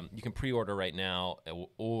it's you can pre-order right now,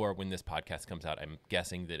 or when this podcast comes out, I'm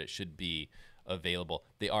guessing that it should be available.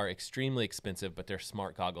 They are extremely expensive, but they're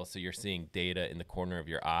smart goggles, so you're seeing data in the corner of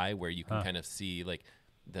your eye where you can kind of see like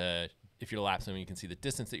if you're lap swimming, you can see the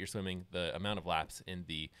distance that you're swimming, the amount of laps, and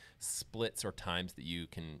the splits or times that you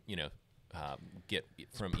can get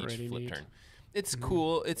from each pretty flip neat. turn. It's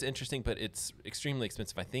cool. It's interesting, but it's extremely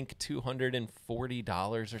expensive. I think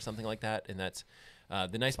 $240 or something like that. And that's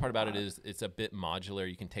the nice part about it is it's a bit modular.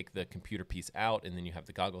 You can take the computer piece out, and then you have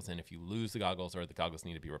the goggles in. If you lose the goggles or the goggles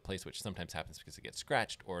need to be replaced, which sometimes happens because it gets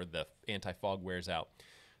scratched or the anti-fog wears out,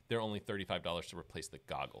 they're only $35 to replace the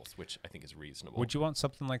goggles, which I think is reasonable. Would you want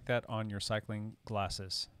something like that on your cycling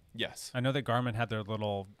glasses? Yes. I know that Garmin had their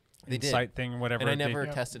little They did. insight thing, whatever. And I they- never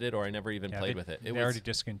tested it, or I never even played with it. They It already was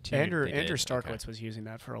discontinued. Andrew they did. Starkowitz was using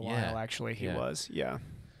that for a while. Yeah. Actually, he Yeah. was. Yeah.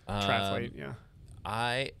 Triathlete.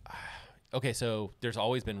 Yeah. Okay, so there's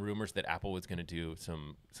always been rumors that Apple was going to do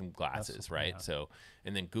some glasses, That's- right? yeah. So,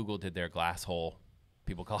 and then Google did their glass hole.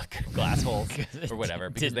 People call it glass holes or whatever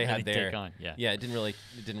because Didn't they had really their take on, yeah. it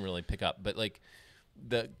didn't really pick up. But like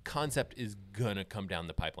the concept is gonna come down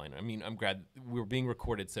the pipeline. I mean, I'm glad we're being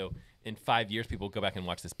recorded, so in 5 years, people will go back and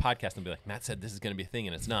watch this podcast and be like, Matt said this is going to be a thing,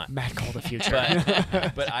 and it's not. Matt called the future.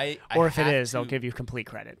 But or if it have is, they'll to- give you complete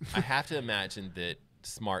credit. I have to imagine that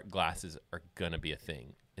smart glasses are going to be a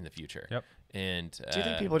thing in the future. Yep. And Do you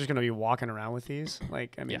think people are just going to be walking around with these?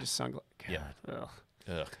 Like, I mean, Yeah. just sunglasses. Yeah. Ugh.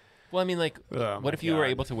 Ugh. Well, I mean, like, Oh, what my if you were God.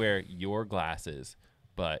 able to wear your glasses,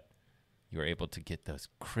 but you were able to get those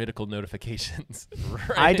critical notifications?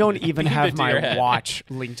 Right I don't into- even into have your my head. watch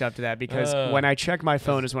linked up to that because when I check my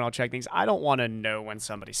phone is when I'll check things. I don't want to know when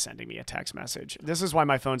somebody's sending me a text message. This is why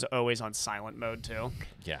my phone's always on silent mode too.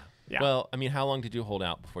 Yeah. Yeah. Well, I mean, how long did you hold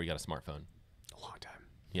out before you got a smartphone? A long time.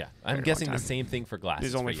 Yeah. Very I'm long guessing the time. same thing for It glasses.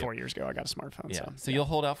 was only for you. 4 years ago I got a smartphone. Yeah. So, So you'll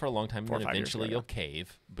hold out for a long time, 4 or and then 5 years eventually ago, you'll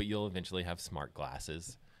cave, but you'll eventually have smart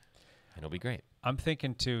glasses, and it'll be great. I'm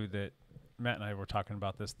thinking too that Matt and I were talking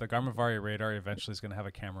about this. The Garmin Varia radar eventually is going to have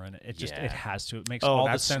a camera in it. It just Yeah. it has to. It makes Oh, all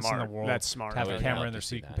the that's sense in smart. the world. That's smart. To have I a would camera love in there to so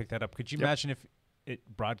see you can that. pick that up. Could you Yep. imagine if it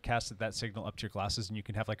broadcasted that signal up to your glasses and you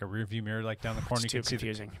can have like a rear view mirror like down the corner? it's You too can see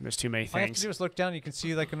confusing. There's too many all you have to things. do is look down. And you can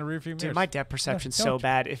see like in the rear view mirror. Dude, my depth perception's don't- so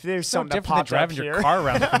bad. If there's so something that different than pops up driving here, your car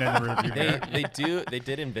around looking in the rear view mirror. They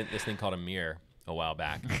did invent this thing called a mirror a while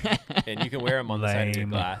back, and you can wear them on the side of your Lame.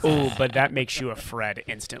 glass. ooh, but that makes you a Fred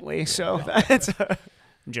instantly. So that's.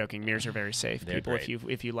 I'm joking. Mirrors are very safe. They're People, great.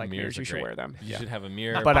 if you like mirrors, are you should great. wear them. You should have a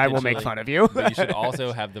mirror. But I will make potentially, fun of you. but you should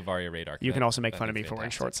also have the Varia radar. You can kit. also make I fun of me think for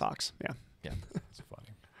wearing fantastic. short socks. Yeah. Yeah. It's funny.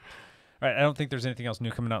 All right, I don't think there's anything else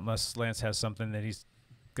new coming out unless Lance has something that he's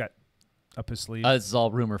got up his sleeve. This is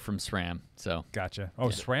all rumor from SRAM. So Gotcha. Oh,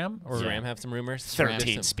 SRAM or SRAM have some rumors.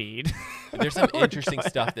 13 speed. There's some interesting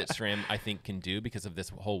stuff that SRAM I think can do because of this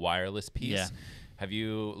whole wireless piece. Yeah. Have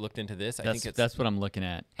you looked into this? I that's think it's that's what I'm looking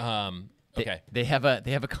at. okay. They have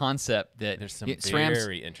a concept that There's some SRAM's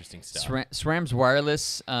very interesting stuff. SRAM's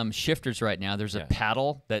wireless shifters right now. There's Yeah. a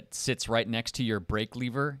paddle that sits right next to your brake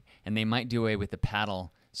lever, and they might do away with the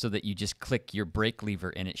paddle so that you just click your brake lever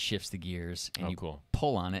and it shifts the gears, and Oh, you cool.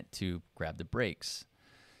 pull on it to grab the brakes.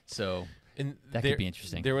 So And that could be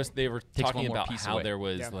interesting. They were Takes talking one more about piece how away. there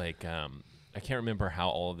was Yeah. like I can't remember how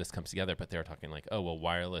all of this comes together, but they were talking like, oh well,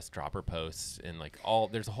 wireless dropper posts and like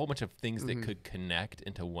there's a whole bunch of things that could connect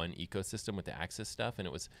into one ecosystem with the Axis stuff, and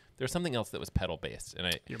there's something else that was pedal based,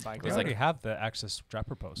 and Your bike. we was already like- have the Access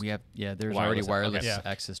dropper post. we have there's Wireless, already wireless okay. Yeah.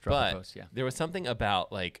 access dropper but posts. Yeah. there was something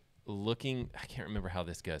about like looking. I can't remember how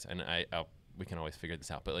this goes, and we can always figure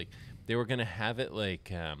this out. But like they were gonna have it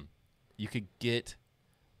like you could get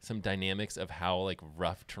some dynamics of how like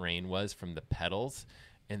rough terrain was from the pedals,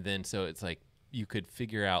 and then so it's like you could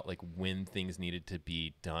figure out like when things needed to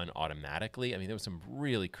be done automatically. I mean, there was some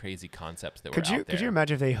really crazy concepts that were out there. Could you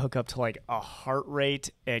imagine if they hook up to like a heart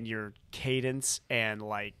rate and your cadence and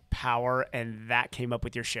like power, and that came up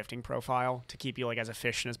with your shifting profile to keep you like as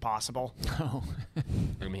efficient as possible. Oh.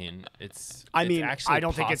 I mean, it's. I it's mean, actually I don't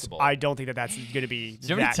possible. think that that's going to be You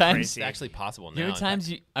know how many that times- It's crazy. actually possible now. You know, in fact.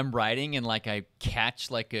 times I'm riding and like I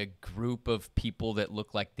catch like a group of people that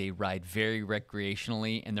look like they ride very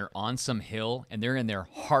recreationally, and they're on some hill and they're in their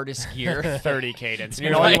hardest gear. 30 cadence. You're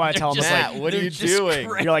You know what like- you want to tell them? they're Is just like, Matt, what are they're you just doing?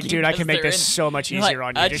 cranking you're like, dude, I can make because this they're so much You're easier like,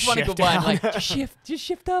 on you. I just want to go shift by and down. like just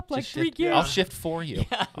shift up like Just 3 shift- gears. I'll shift for you.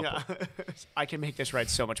 Yeah. I can make this ride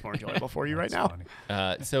so much more enjoyable for you right That's now.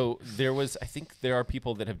 funny. So I think there are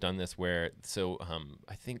people that have done this where,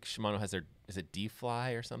 I think Shimano has is it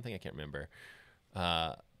D-Fly or something? I can't remember.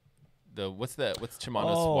 What's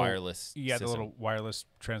Shimano's wireless Yeah, system? the little wireless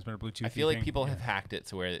transmitter Bluetooth. I feel like people have hacked it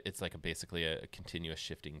to where it's like basically a continuous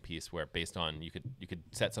shifting piece where based on you could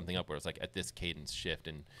set something up where it's like at this cadence shift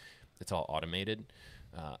and it's all automated.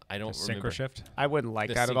 I don't remember. synchro shift. I wouldn't like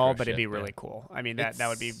The that at all, synchro but it'd be shift, really yeah. cool. I mean, that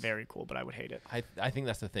would be It's- very cool, but I would hate it. I think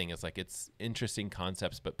that's the thing. Is like it's interesting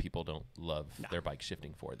concepts, but people don't love their bike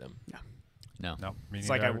shifting for them. No. No, me It's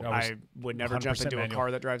like neither. I would never jump 100% into a manual.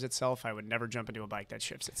 car that drives itself. I would never jump into a bike that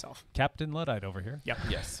shifts itself. Captain Luddite over here. Yep.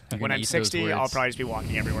 Yes. You're When gonna I'm eat those 60, I'll words. probably just be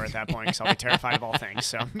walking everywhere at that point because I'll be terrified of all things.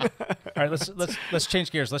 So, All right, let's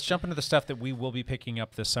change gears. Let's jump into the stuff that we will be picking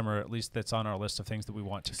up this summer. At least that's on our list of things that we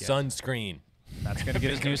want to get. Sunscreen. That's going to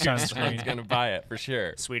get his new Someone's sunscreen. gonna buy it for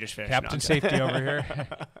sure. Swedish fish. Captain no, Safety over here,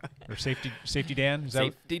 or Safety Dan. Is that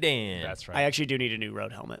Safety Dan. That's right. I actually do need a new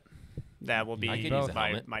road helmet. That will be I could use a my,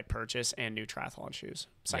 helmet. my purchase and new triathlon shoes,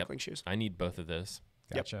 cycling shoes. I need both of those.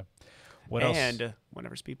 Gotcha. What else? And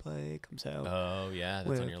whenever Speed Play comes out Oh yeah, that's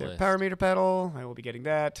with on your their list. power meter pedal, I will be getting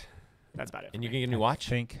that. That's about it. And you're gonna get a new watch?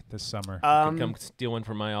 Think this summer. Come steal one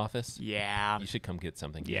from my office. Yeah. You should come get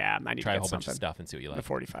something. Yeah, I need Try to a get whole bunch of something. stuff and see what you The like.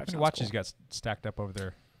 45 How many sounds watches cool. you got stacked up over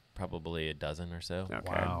there? Probably a dozen or so. Okay.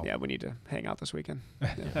 Wow. Yeah, we need to hang out this weekend.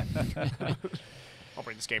 Yeah. I'll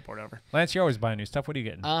bring the skateboard over. Lance, you're always buying new stuff. What are you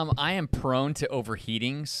getting? I am prone to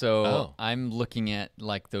overheating, so Oh. I'm looking at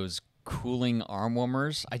like those cooling arm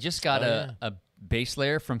warmers. I just got Oh, a base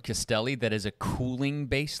layer from Castelli that is a cooling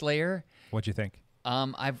base layer. What'd you think?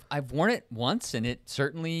 I've worn it once and it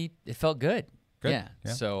felt good. Good. Yeah.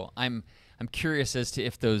 Yeah. So I'm curious as to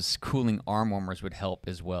if those cooling arm warmers would help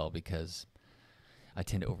as well because I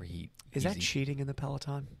tend to overheat. Is that easy. cheating in the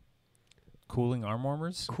Peloton? Cooling arm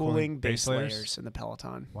warmers? Cooling base layers in the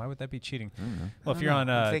Peloton. Why would that be cheating? Mm-hmm. Well, if don't you're know. on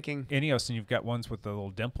I'm thinking- Ineos and you've got ones with the little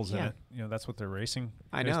dimples in Yeah. it, that's what they're racing.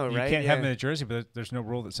 I There's- know, you right? can't have them Yeah. in a jersey, but there's no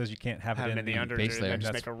rule that says you can't have, Have it them in in the under base layer. and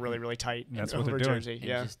just That's- make a really, really tight that's over what they're doing. jersey. And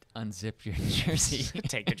Yeah. just unzip your jersey.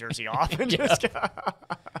 Take the jersey off and just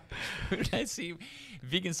Who did I see?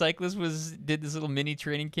 Vegan Cyclist did this little mini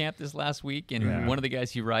training camp this last week, and one of the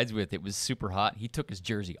guys he rides with, it was super hot. He took his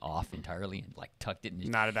jersey off entirely and like tucked it in his,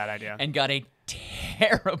 not a bad idea. and got a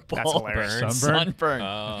terrible That's hilarious. Sunburn?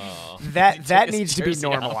 Oh. That his needs to be jersey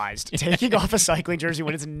out. normalized. Taking off a cycling jersey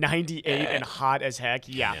when it's 98 and hot as heck.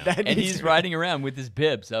 Yeah. That and needs he's to be- riding around with his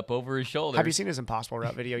bibs up over his shoulder. Have you seen his Impossible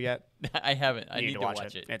Route video yet? I haven't. I You need to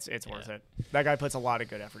watch it. It's worth it. That guy puts a lot of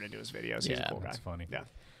good effort into his videos. He's Yeah, a cool guy. that's funny. Yeah.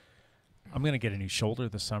 I'm going to get a new shoulder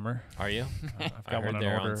this summer. Are you? I've I got heard one on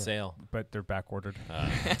they're order, on sale. but they're back ordered. Oh, I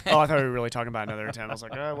thought we were really talking about another attempt. I was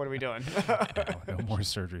like, what are we doing? I No more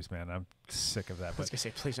surgeries, man. I'm sick of that. was But going to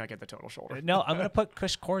say, please not get the total shoulder. no, I'm going to put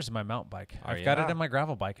Cush cores in my mountain bike. Are I've got you? it in my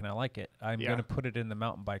gravel bike, and I like it. I'm Yeah. going to put it in the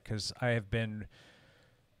mountain bike because I have been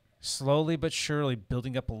slowly but surely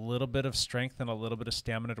building up a little bit of strength and a little bit of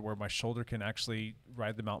stamina to where my shoulder can actually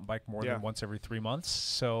ride the mountain bike more Yeah. than once every 3 months.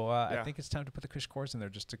 So I Yeah. think it's time to put the Cush cores in there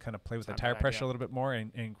just to kind of play with the not a tire bad pressure idea. a little bit more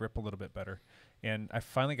and grip a little bit better. And I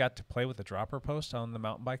finally got to play with the dropper post on the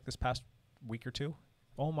mountain bike this past week or two.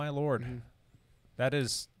 Oh my Lord. Mm-hmm. That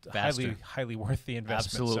is Faster. highly worth the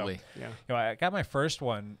investment. So, Absolutely. Yeah. I got my first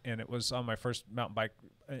one, and it was on my first mountain bike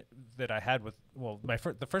that I had with. Well,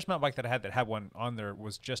 the first mountain bike that had one on there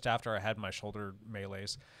was just after I had my shoulder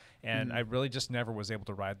melees, and I really just never was able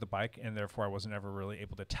to ride the bike, and therefore I wasn't ever really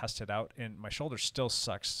able to test it out. And my shoulder still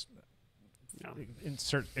sucks.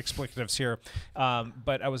 Insert explicatives here,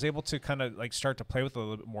 but I was able to kind of like start to play with it a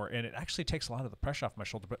little bit more, and it actually takes a lot of the pressure off my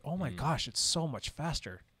shoulder. But oh my gosh, it's so much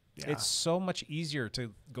faster. Yeah. It's so much easier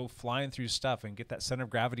to go flying through stuff and get that center of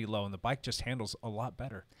gravity low, and the bike just handles a lot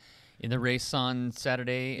better. In the race on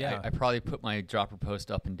Saturday, Yeah. I probably put my dropper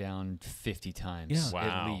post up and down 50 times Yeah. at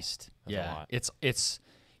Wow. least. That's a yeah, lot.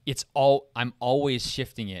 it's all. I'm always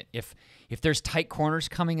shifting it. If there's tight corners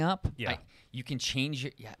coming up, Yeah. you can change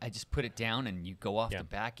it. Yeah, I just put it down and you go off Yeah. the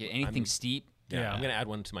back. Anything I'm- steep. Yeah, Yeah. I'm gonna add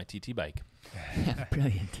one to my TT bike.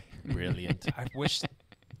 Brilliant. Brilliant. I wish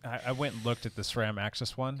I went and looked at the SRAM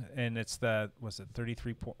Axis one, and it's was it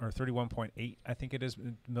 31.8, I think it is,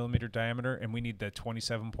 millimeter diameter, and we need the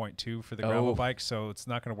 27.2 for the gravel bike, so it's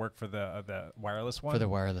not going to work for the wireless one. For the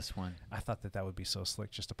wireless one. I thought that would be so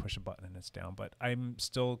slick just to push a button and it's down, but I'm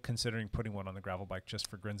still considering putting one on the gravel bike just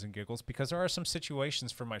for grins and giggles, because there are some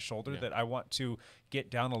situations for my shoulder that I want to get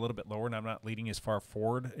down a little bit lower, and I'm not leaning as far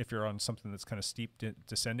forward if you're on something that's kind of steep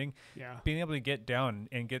descending. Yeah. Being able to get down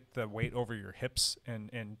and get the weight over your hips and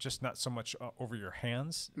just not so much over your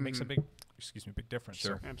hands makes a big difference.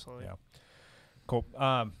 Sure. So, Absolutely. yeah. Cool.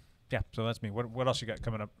 Yeah, so that's me. What else you got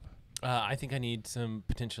coming up? I think I need some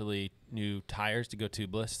potentially new tires to go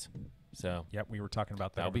tubeless. So Yep, we were talking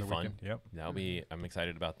about that. that'll over be the fun. weekend. Yep. That'll be. I'm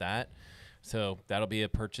excited about that. So that'll be a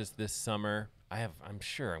purchase this summer. I'm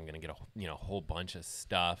sure I'm gonna get a whole bunch of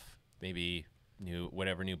stuff. Maybe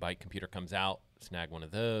whatever new bike computer comes out. Snag one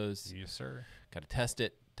of those. Yes, sir. Got to test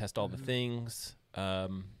it. Test all the things.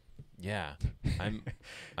 Yeah,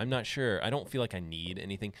 I'm not sure. I don't feel like I need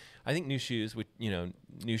anything. I think new shoes.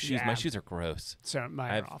 New shoes. Yeah. My shoes are gross. So mine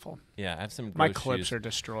I've- are awful. Yeah, I have some. My gross clips shoes. are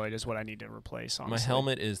destroyed. Is what I need to replace. Honestly. My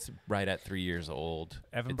helmet is right at 3 years old.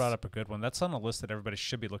 Evan It's brought up a good one. That's on a list that everybody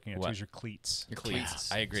should be looking at too, What? is your cleats. Your cleats.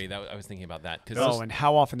 cleats. I agree. I was thinking about that Oh, and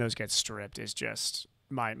how often those get stripped is just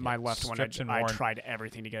my left one. stripped and I worn. tried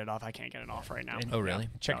everything to get it off. I can't get it off right now. And- Oh, really?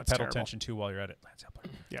 Check No, the it's pedal terrible. tension too while you're at it. Lance Epler.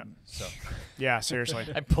 Yeah. So Yeah. Seriously.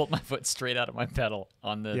 I pulled my foot straight out of my pedal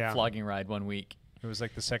on the Yeah. flogging ride one week. it was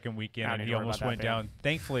like the second weekend, I and need he to worry almost about that went bit. down.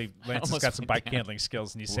 Thankfully, Lance has almost got some went bike down. handling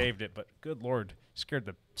skills, and he saved it. But good Lord, scared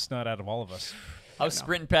the snot out of all of us. I was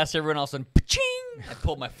sprinting past everyone else, and pa-ching! I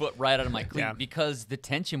pulled my foot right out of my cleat Yeah. because the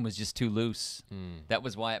tension was just too loose. That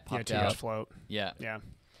was why it Yeah. popped Too much out. float. Yeah. Yeah.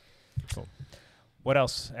 Cool. What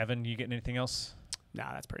else, Evan? You getting anything else?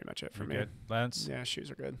 Nah, that's pretty much it for You're me. good, Lance. Yeah,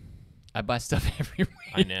 shoes are good. I buy stuff every week.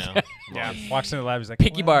 I know. Yeah. Walks into the lab. He's like,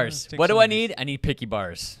 Picky "Well, bars. take What do some I of these." need? I need picky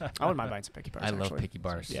bars. I wouldn't mind buying some picky bars. I love actually. picky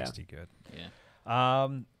bars. Yeah. Tasty good. Yeah.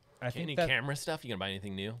 I think Any that camera stuff? You gonna buy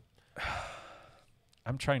anything new?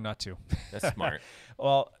 I'm trying not to. That's smart.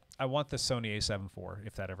 Well, I want the Sony A7 IV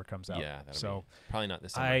if that ever comes out. Yeah. That'll So be, probably not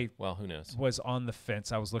this summer. I- Well, who knows? was on the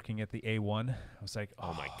fence. I was looking at the A1. I was like,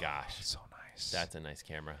 Oh my gosh, so nice. that's a nice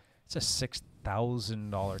camera. It's a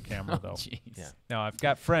 $6,000 camera though. Jeez. Yeah. Now I've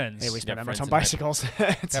got friends. Hey, we spend got that much friends on in high- bicycles.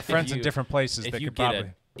 got friends in you- different places If that you could get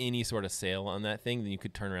probably. any sort of sale on that thing, then you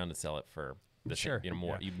could turn around and sell it for the Sure,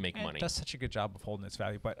 more. yeah. You'd make And money. it does such a good job of holding its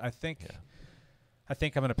value, but I think. Yeah. I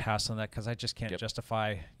think I'm going to pass on that because I just can't Yep.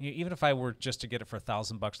 justify. Even if I were just to get it for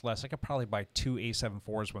 $1,000 less, I could probably buy two A7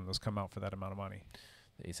 IVs when those come out for that amount of money.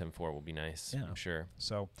 The A7 IV will be nice. Yeah. I'm sure.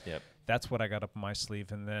 So Yep. that's what I got up my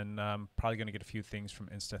sleeve, and then probably going to get a few things from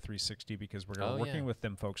Insta360 because we're Oh, working yeah. with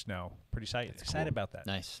them folks now. Pretty excited cool. about that.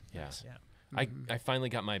 Nice. Yeah. Yeah. I finally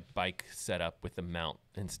got my bike set up with the mount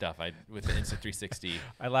and stuff. With the Insta360.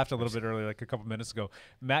 I laughed a little bit earlier, like a couple minutes ago.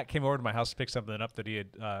 Matt came over to my house to pick something up that he had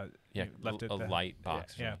Yeah, left a at the- light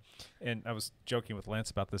box. Yeah, and I was joking with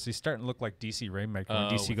Lance about this. He's starting to look like DC Rainmaker when Oh,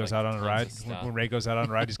 DC with, goes like, out on a tons ride. of stuff. When Ray goes out on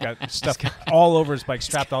a ride, he's got stuff all over his bike,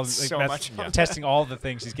 strapped all so Matt's much on testing all the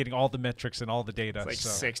things. He's getting all the metrics and all the data. Like so.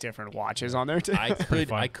 6 different watches on there too.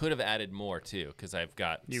 fun. I could have added more too because I've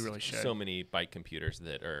got You really should. so many bike computers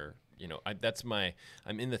that are.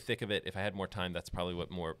 I'm in the thick of it. If I had more time, that's probably what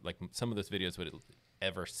more like some of those videos would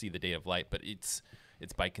ever see the day of light. But it's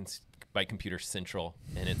bike computer central,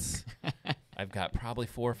 and it's I've got probably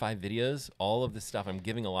 4 or 5 videos. All of this stuff, I'm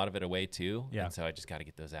giving a lot of it away too. Yeah. And so I just got to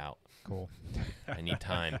get those out. Cool. I need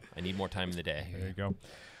time. I need more time in the day. There you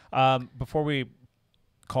go. Before we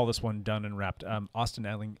call this one done and wrapped, Austin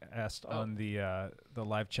Elling asked on the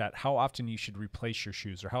live chat how often you should replace your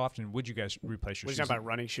shoes, or how often would you guys replace your What are you shoes? talking about?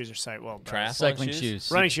 Running shoes or site? Well, Triathlon Cycling shoes?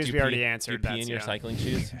 shoes. running Do shoes you we already pee- answered. Do you pee That's, in your yeah. cycling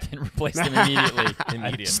shoes? Then replace them immediately.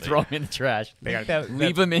 Immediately. Just throw them in the trash. They got That-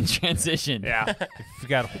 Leave them in transition. Yeah. If you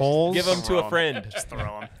got holes, Give them to a friend. Just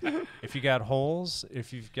throw them. if you got holes,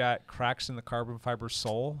 if you've got cracks in the carbon fiber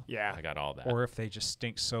sole, Yeah. I got all that. or if they just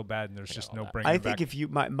stink so bad and there's just all no that. bringing I them think back. if you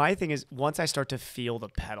my thing is once I start to feel the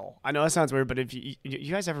pedal. I know that sounds weird, but if you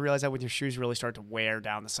guys ever realize that when your shoes really start to wear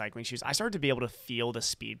down the cycling shoes, I started to be able to feel the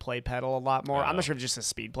speed play pedal a lot more. I'm not sure if it's just a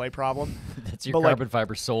speed play problem. That's your But, like, carbon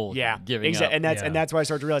fiber soul. Yeah, Giving up. and Yeah. that's why I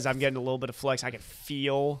started to realize I'm getting a little bit of flex. I can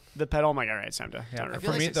feel the pedal. I'm like, all right, it's time to. Yeah, time to I for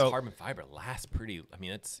feel like me, this though- carbon fiber lasts pretty. I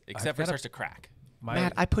mean, it's except for it gotta- starts to crack.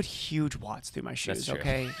 Matt, I put huge watts through my shoes. That's true.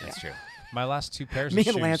 Okay, That's Yeah. true. my last two pairs Me of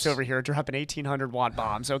and shoes. Lance over here are dropping 1,800 watt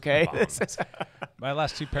bombs. Okay, My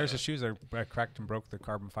last two pairs of shoes, I cracked and broke the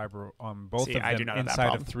carbon fiber on both See, of I do them not have that inside of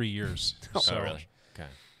problem. 3 years. So Oh, really? Okay.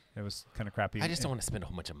 it was kind of crappy. I just don't want to spend a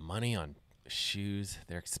whole bunch of money on shoes.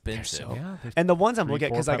 They're expensive. Yeah, they're and the ones I'm $300, looking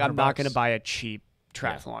at because like I'm $400 not going to buy a cheap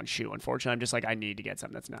triathlon shoe. Unfortunately, I'm just like, I need to get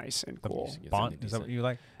something that's nice and cool. Get Bond, something is that what decent. you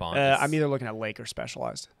like? Bond I'm is- either looking at Lake or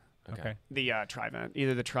Specialized. Okay. The Trivent,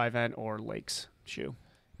 either the Trivent or Lake's shoe.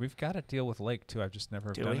 We've got a deal with Lake too. I've just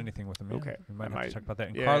never Do done we? anything with them. Yeah. Okay. We might I have to might- talk about that.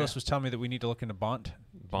 And yeah. Carlos was telling me that we need to look into Bont.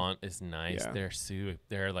 Bont is nice. Yeah.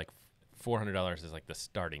 They're like $400 is like the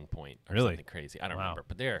starting point. Or Really? something crazy. I don't Wow. remember,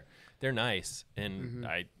 but they're nice, and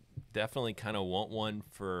I definitely kind of want one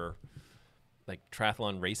for like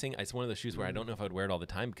triathlon racing. It's one of those shoes where I don't know if I would wear it all the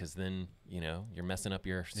time because then you're messing up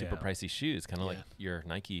your super Yeah. pricey shoes, kind of like your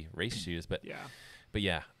Nike race shoes. But Yeah. but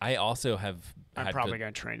yeah, I also have. I'm had probably good-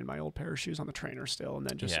 going to train in my old pair of shoes on the trainer still, and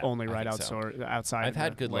then just Yeah, only I ride think so. outside. I've of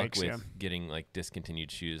had the good lakes, luck with yeah. getting like discontinued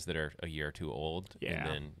shoes that are a year or two old, Yeah. and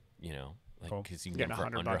then like Cool. because you can Getting get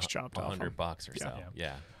them for $100 under chopped off 100 them. bucks or Yeah. so. Yeah.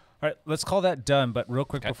 Yeah. All right, let's call that done. But real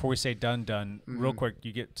quick Okay. before we say done, real quick,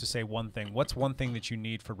 you get to say one thing. What's one thing that you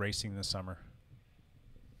need for racing this summer?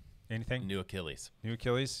 Anything? New Achilles. New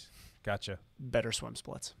Achilles? Gotcha. Better swim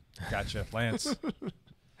splits. Gotcha. Lance.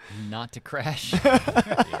 Not to crash.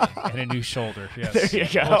 And a new shoulder. Yes. There you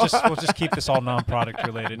go. We'll just keep this all non-product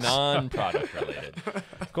related. Non-product related.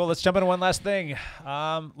 Cool. Let's jump into one last thing.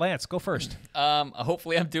 Lance, go first.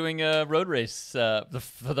 Hopefully, I'm doing a road race for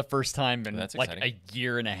the first time in That's like exciting. a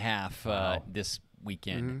year and a half Wow. this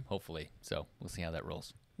weekend. Hopefully, so we'll see how that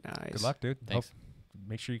rolls. Nice. Good luck, dude. Thanks.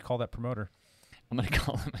 Make sure you call that promoter. I'm gonna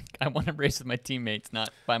call him. I want to race with my teammates, not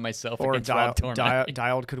by myself Or against Rob Torment.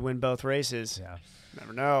 Dialed could win both races. Yeah.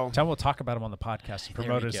 Never know. Tell him we'll talk about him on the podcast and There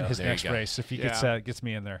promote we his, go. his There you next go. race if he Yeah. gets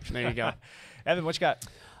me in there. There you go. Evan, what you got?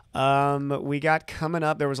 We got coming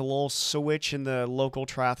up. There was a little switch in the local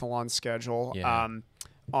triathlon schedule. Yeah.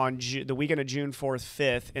 On the weekend of June 4th,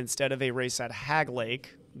 5th, instead of a race at Hag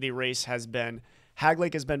Lake, Hag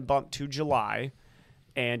Lake has been bumped to July,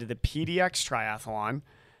 and the PDX triathlon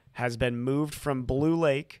has been moved from Blue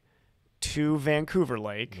Lake to Vancouver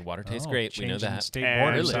Lake. The water tastes Oh, great. We know changing that. State And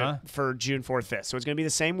borders, huh? for June 4th, 5th. So it's going to be the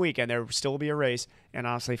same weekend. There will still be a race. And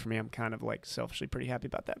honestly, for me, I'm kind of like selfishly pretty happy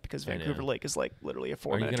about that because I know. Vancouver Lake is like literally a Are you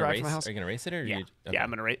 4-minute gonna drive race? from my house. Are you gonna race it or? Yeah, You, okay. yeah, I'm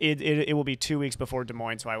gonna race. It will be 2 weeks before Des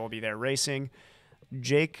Moines, so I will be there racing.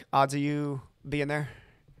 Jake, odds of you being there?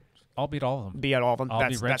 I'll beat all of them. Be at all of them. I'll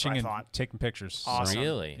that's be wrenching that's and what I thought. taking pictures. Awesome.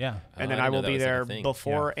 Really? Yeah. Oh, And then I I didn't will know be that was like a there thing.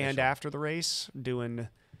 before Yeah, and official. after the race doing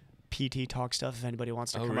PT talk stuff. If anybody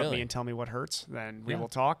wants to Oh, come up to really? me and tell me what hurts, then we Yeah. will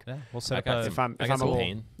talk. Yeah, we'll I set got up a. some- If I'm I if got I'm a some little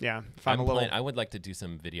pain. yeah, if I'm a little I would like to do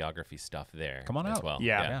some videography stuff there. Come on as out. well.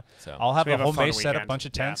 Yeah. So I'll have we a have a home fun base set up, weekend. bunch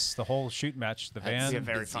of Yeah. tents, the whole shoot match, the That's van. a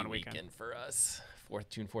very busy fun weekend. for us.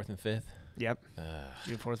 June 4th and 5th. Yep.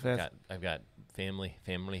 June 4th, 5th. I've got family.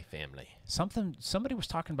 Somebody was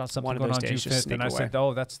talking about something One of going those on June days, just 5th, sneak and I said, away.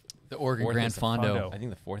 "Oh, that's The Oregon Fourth Grand is a Fondo. I think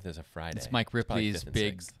the 4th is a Friday. It's Mike probably Ripley's 5th and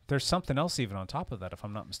big. 6th. there's something else even on top of that, if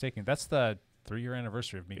I'm not mistaken. That's the 3-year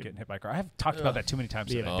anniversary of me getting hit by a car. I've talked about that too many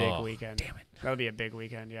times Be a today. big Oh, weekend. Damn it. That'll be a big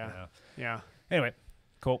weekend. Yeah. Yeah. Anyway,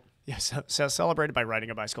 cool. Yeah, so celebrated by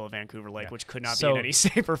riding a bicycle at Vancouver Lake, Yeah. which could not So, be in any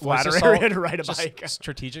safer, Was flatter this area all to ride a just bike.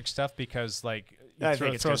 strategic stuff because like you I throw,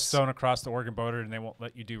 think it's throw a just- stone across the Oregon border and they won't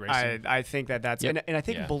let you do racing. I think that's Yep. and I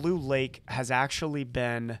think Yeah. Blue Lake has actually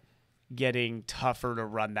been getting tougher to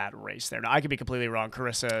run that race there. Now I could be completely wrong,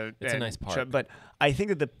 Carissa. It's a and nice park. but I think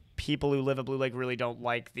that the people who live at Blue Lake really don't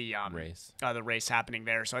like the Race. the race happening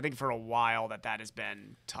there. So I think for a while that has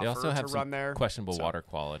been tougher They also to have some run there. questionable So- water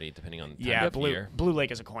quality depending on the time Yeah, of Blue year.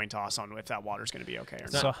 Lake is a coin toss on if that water's going to be okay or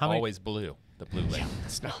It's not. So not how many- always blue. The Blue Lake.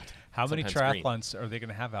 It's not. How many sometimes green. triathlons are they going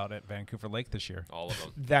to have out at Vancouver Lake this year? All of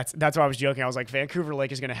them. That's why I was joking. I was like, Vancouver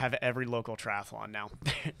Lake is going to have every local triathlon now.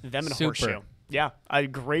 Them and Super. Horseshoe. Yeah,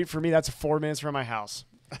 great for me. That's 4 minutes from my house.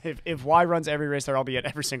 If Y runs every race there, I'll be at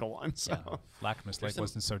every single one. So Lacamas Lake some-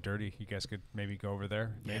 wasn't so dirty. You guys could maybe go over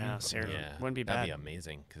there. Maybe. yeah, seriously, Yeah, wouldn't be That'd bad. be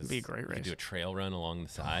amazing. Cause Be a great if you race. do a trail run along the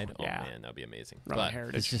side. Oh Yeah. man, that'd be amazing. Run the But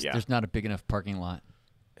Heritage. It's just yeah, there's not a big enough parking lot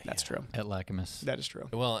that's true. at Lacamas. That is true.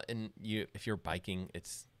 well, and if you're biking,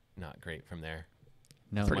 it's not great from there.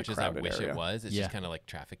 No, As Pretty much as I crowded wish area. it was, it's Yeah. just kind of like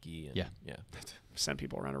trafficy. And Yeah. yeah, Send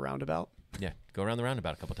people around a roundabout. yeah. Go around the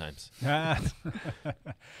roundabout a couple times.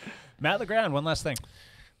 Matt Legrand, one last thing.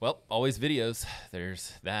 Well, always videos.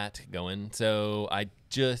 There's that going. So I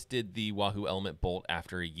just did the Wahoo Element Bolt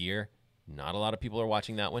after a year. Not a lot of people are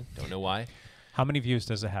watching that one. Don't know why. How many views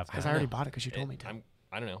does it have? Because now? I already bought it because you told me to.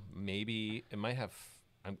 I don't know. Maybe it might have.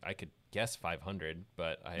 I could guess 500,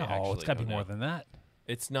 but I No, actually it's got to don't be more know. than that.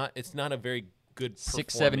 It's not a very good.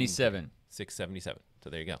 677. 677. So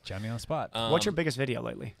there you go. Johnny on the spot. What's your biggest video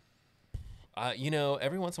lately?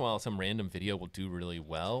 Every once in a while, some random video will do really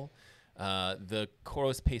well. The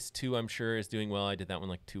Koros Pace 2, I'm sure, is doing well. I did that one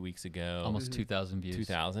like 2 weeks ago. Almost 2,000 views.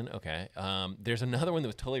 2,000. Okay. There's another one that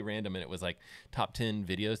was totally random, and it was like top 10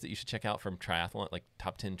 videos that you should check out from triathlon, like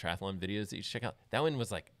top 10 triathlon videos that you should check out. That one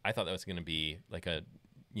was like, I thought that was going to be like a,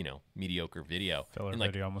 mediocre video. Filler and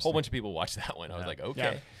like video a almost. whole bunch of people watched that one. I was like,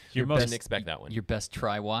 okay. Your Didn't most expect that one. Your best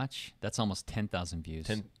try watch, that's almost 10,000 views.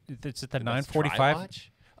 it's at the Best 9:45. TriWatch?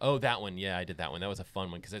 Oh, that one. Yeah, I did that one. That was a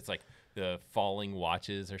fun one because it's like the falling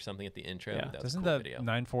watches or something at the intro. Yeah. That was Doesn't a cool the video.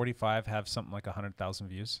 9:45 have something like 100,000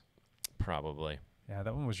 views? Probably. Yeah,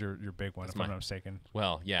 that one was your big one, That's if I'm mine. not mistaken.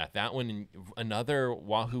 Well, yeah, that one and another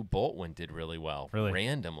Wahoo Bolt one did really well, Really?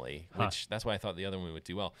 randomly, Huh. which that's why I thought the other one would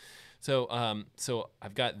do well. So, so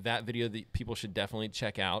I've got that video that people should definitely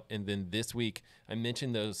check out. And then this week, I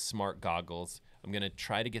mentioned those smart goggles. I'm gonna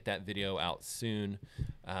try to get that video out soon,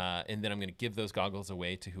 and then I'm gonna give those goggles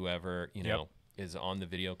away to whoever is on the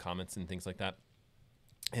video, comments and things like that.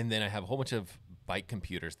 And then I have a whole bunch of bike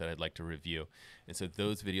computers that I'd like to review. And so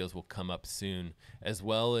those videos will come up soon, as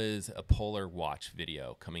well as a Polar Watch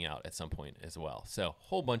video coming out at some point as well. So a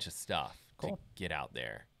whole bunch of stuff to get out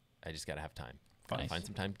there. I just got to have time. Got to Nice. find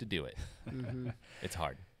some time to do it. It's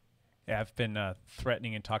hard. Yeah, I've been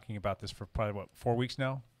threatening and talking about this for probably, 4 weeks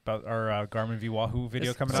now, about our Garmin v Wahoo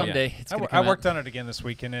video coming out. Someday it's gonna I come worked out. on it again this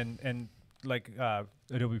weekend, and like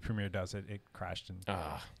Adobe Premiere does it, it crashed and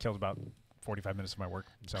killed about 45 minutes of my work.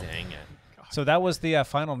 So Dang it. So that was the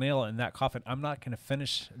final nail in that coffin. I'm not going to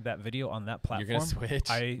finish that video on that platform. You're gonna switch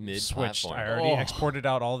I mid-platform. switched. I already Oh. exported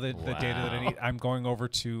out all the data that I Wow. need. I'm going over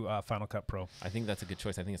to Final Cut Pro. I think that's a good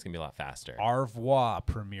choice. I think it's going to be a lot faster. Au revoir,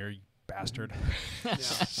 Premiere, you bastard.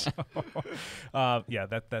 So, yeah,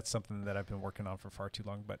 that's something that I've been working on for far too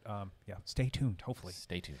long. But yeah, stay tuned, hopefully.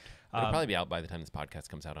 Stay tuned. It'll probably be out by the time this podcast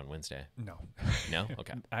comes out on Wednesday. No. No?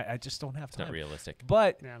 Okay. I just don't have It's time. not realistic.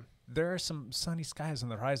 But Yeah. there are some sunny skies on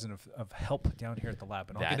the horizon of help down here at the lab,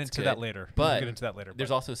 and I'll get That's into that good. later. But I'll get into that later. There's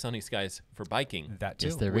but also sunny skies for biking, that too.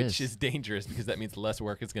 Yes, there which is. is dangerous because that means less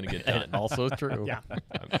work is going to get done. Also true. Yeah. I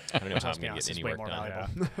don't know how I'm Let's going be to honest, get it's any way work more done.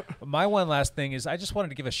 valuable. My one last thing is I just wanted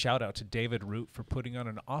to give a shout out to David Root for putting on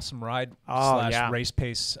an awesome ride Oh, yeah. race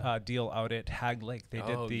pace deal out at Hag Lake. They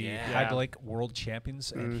did Oh, the yeah. Hag Lake World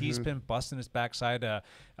Champions, and he's been busting his backside.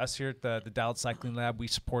 Us here at the Dialed Cycling Lab, we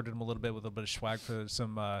supported him a little bit with a bit of swag for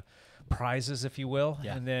some prizes, if you will.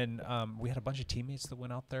 Yeah. And then we had a bunch of teammates that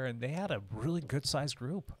went out there, and they had a really good sized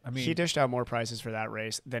group. I mean, He dished out more prizes for that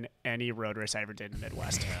race than any road race I ever did in the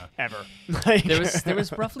Midwest. Ever. Like, There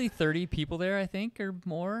was roughly 30 people there, I think, or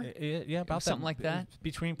more. yeah, about something like that.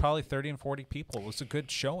 Between probably 30 and 40 people. It was a good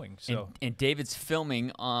showing. So And David's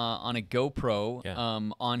filming on a GoPro Yeah.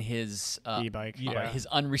 on his E-bike. Yeah. his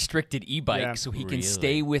unrestricted e-bike, Yeah. so he Really? can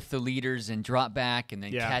stay with the leaders and drop back and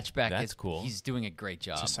then Yeah. catch back. That's cool. He's doing a great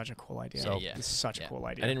job. It's just such a cool idea. So- Yeah. It's such a Yeah. cool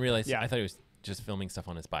idea. I didn't realize. Yeah. I thought he was just filming stuff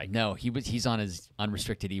on his bike. No, he's on his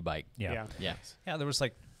unrestricted e-bike. yeah. Yeah. Yeah. There was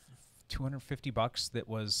like $250 that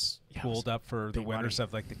was Yeah, it pooled was up for the big winners money.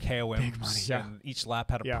 of like the KOMs, money, yeah. and each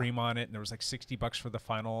lap had a Yeah. preem on it, and there was like $60 for the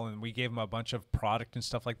final, and we gave him a bunch of product and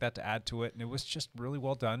stuff like that to add to it, and it was just really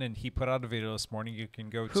well done. And he put out a video this morning. You can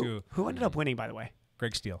go to Who ended up winning, by the way?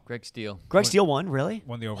 Greg Steele, Greg Steele. Greg Steele won, really?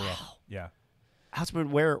 won the overall. Yeah.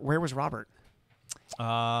 Where was Robert?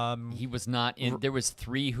 He was not in. There was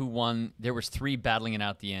three who won. There was three battling it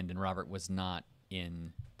out at the end, and Robert was not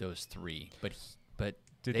in those three. But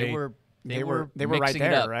Did they they- were They were right mixing it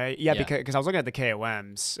there, up. right? Yeah, Yeah. because I was looking at the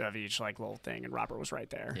KOMs of each like little thing, and Robert was right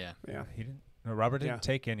there. Yeah. Yeah. He didn't. No, Robert didn't Yeah.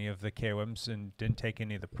 take any of the KOMs and didn't take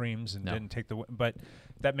any of the preems and No. didn't take but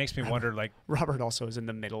that makes me wonder, like, Robert also is in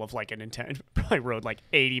the middle of like an intent. Probably rode like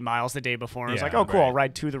 80 miles the day before. And was Yeah, like, oh, cool, right. I'll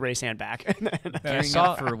ride to the race and back. And then I Gearing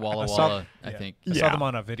saw- up for Walla I saw- Walla, I yeah. think. I saw Yeah. them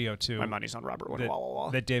on a video too. my money's on Robert that, Walla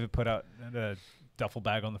Walla. that David put out a duffel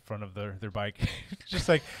bag on the front of their bike. Just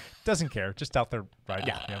like, doesn't care. Just out there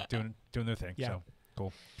riding, doing their thing. Yeah. So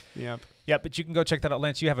cool. Yep. Yeah, but you can go check that out.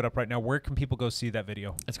 Lance, you have it up right now. Where can people go see that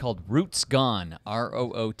video? It's called Roots Gone.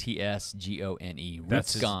 ROOTSGONE. Roots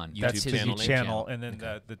That's his Gone. YouTube That's his channel YouTube name? channel. And then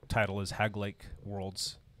the title is Hag Lake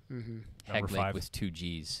Worlds. Number Hag Lake 5. with 2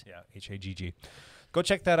 G's. Yeah, HAGG. Go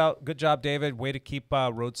check that out. Good job, David. Way to keep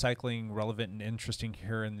road cycling relevant and interesting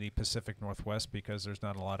here in the Pacific Northwest, because there's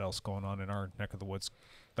not a lot else going on in our neck of the woods.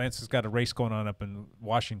 Lance has got a race going on up in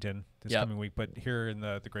Washington this Yep. coming week, but here in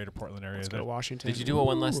the greater Portland area. Let's go to Washington. Did you do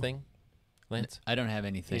one last thing, Lance? I don't have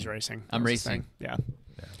anything. He's racing. I'm That's his racing. thing. Yeah.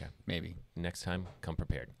 Okay. Maybe. Next time, come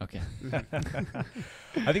prepared. Okay.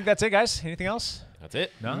 I think that's it, guys. Anything else? That's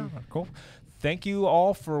it. No? Cool. thank you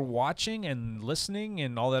all for watching and listening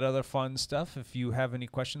and all that other fun stuff. If you have any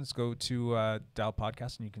questions, go to Dial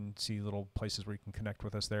Podcast and you can see little places where you can connect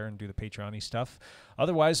with us there and do the Patreon-y stuff.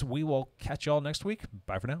 Otherwise, we will catch you all next week.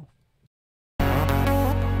 Bye for now.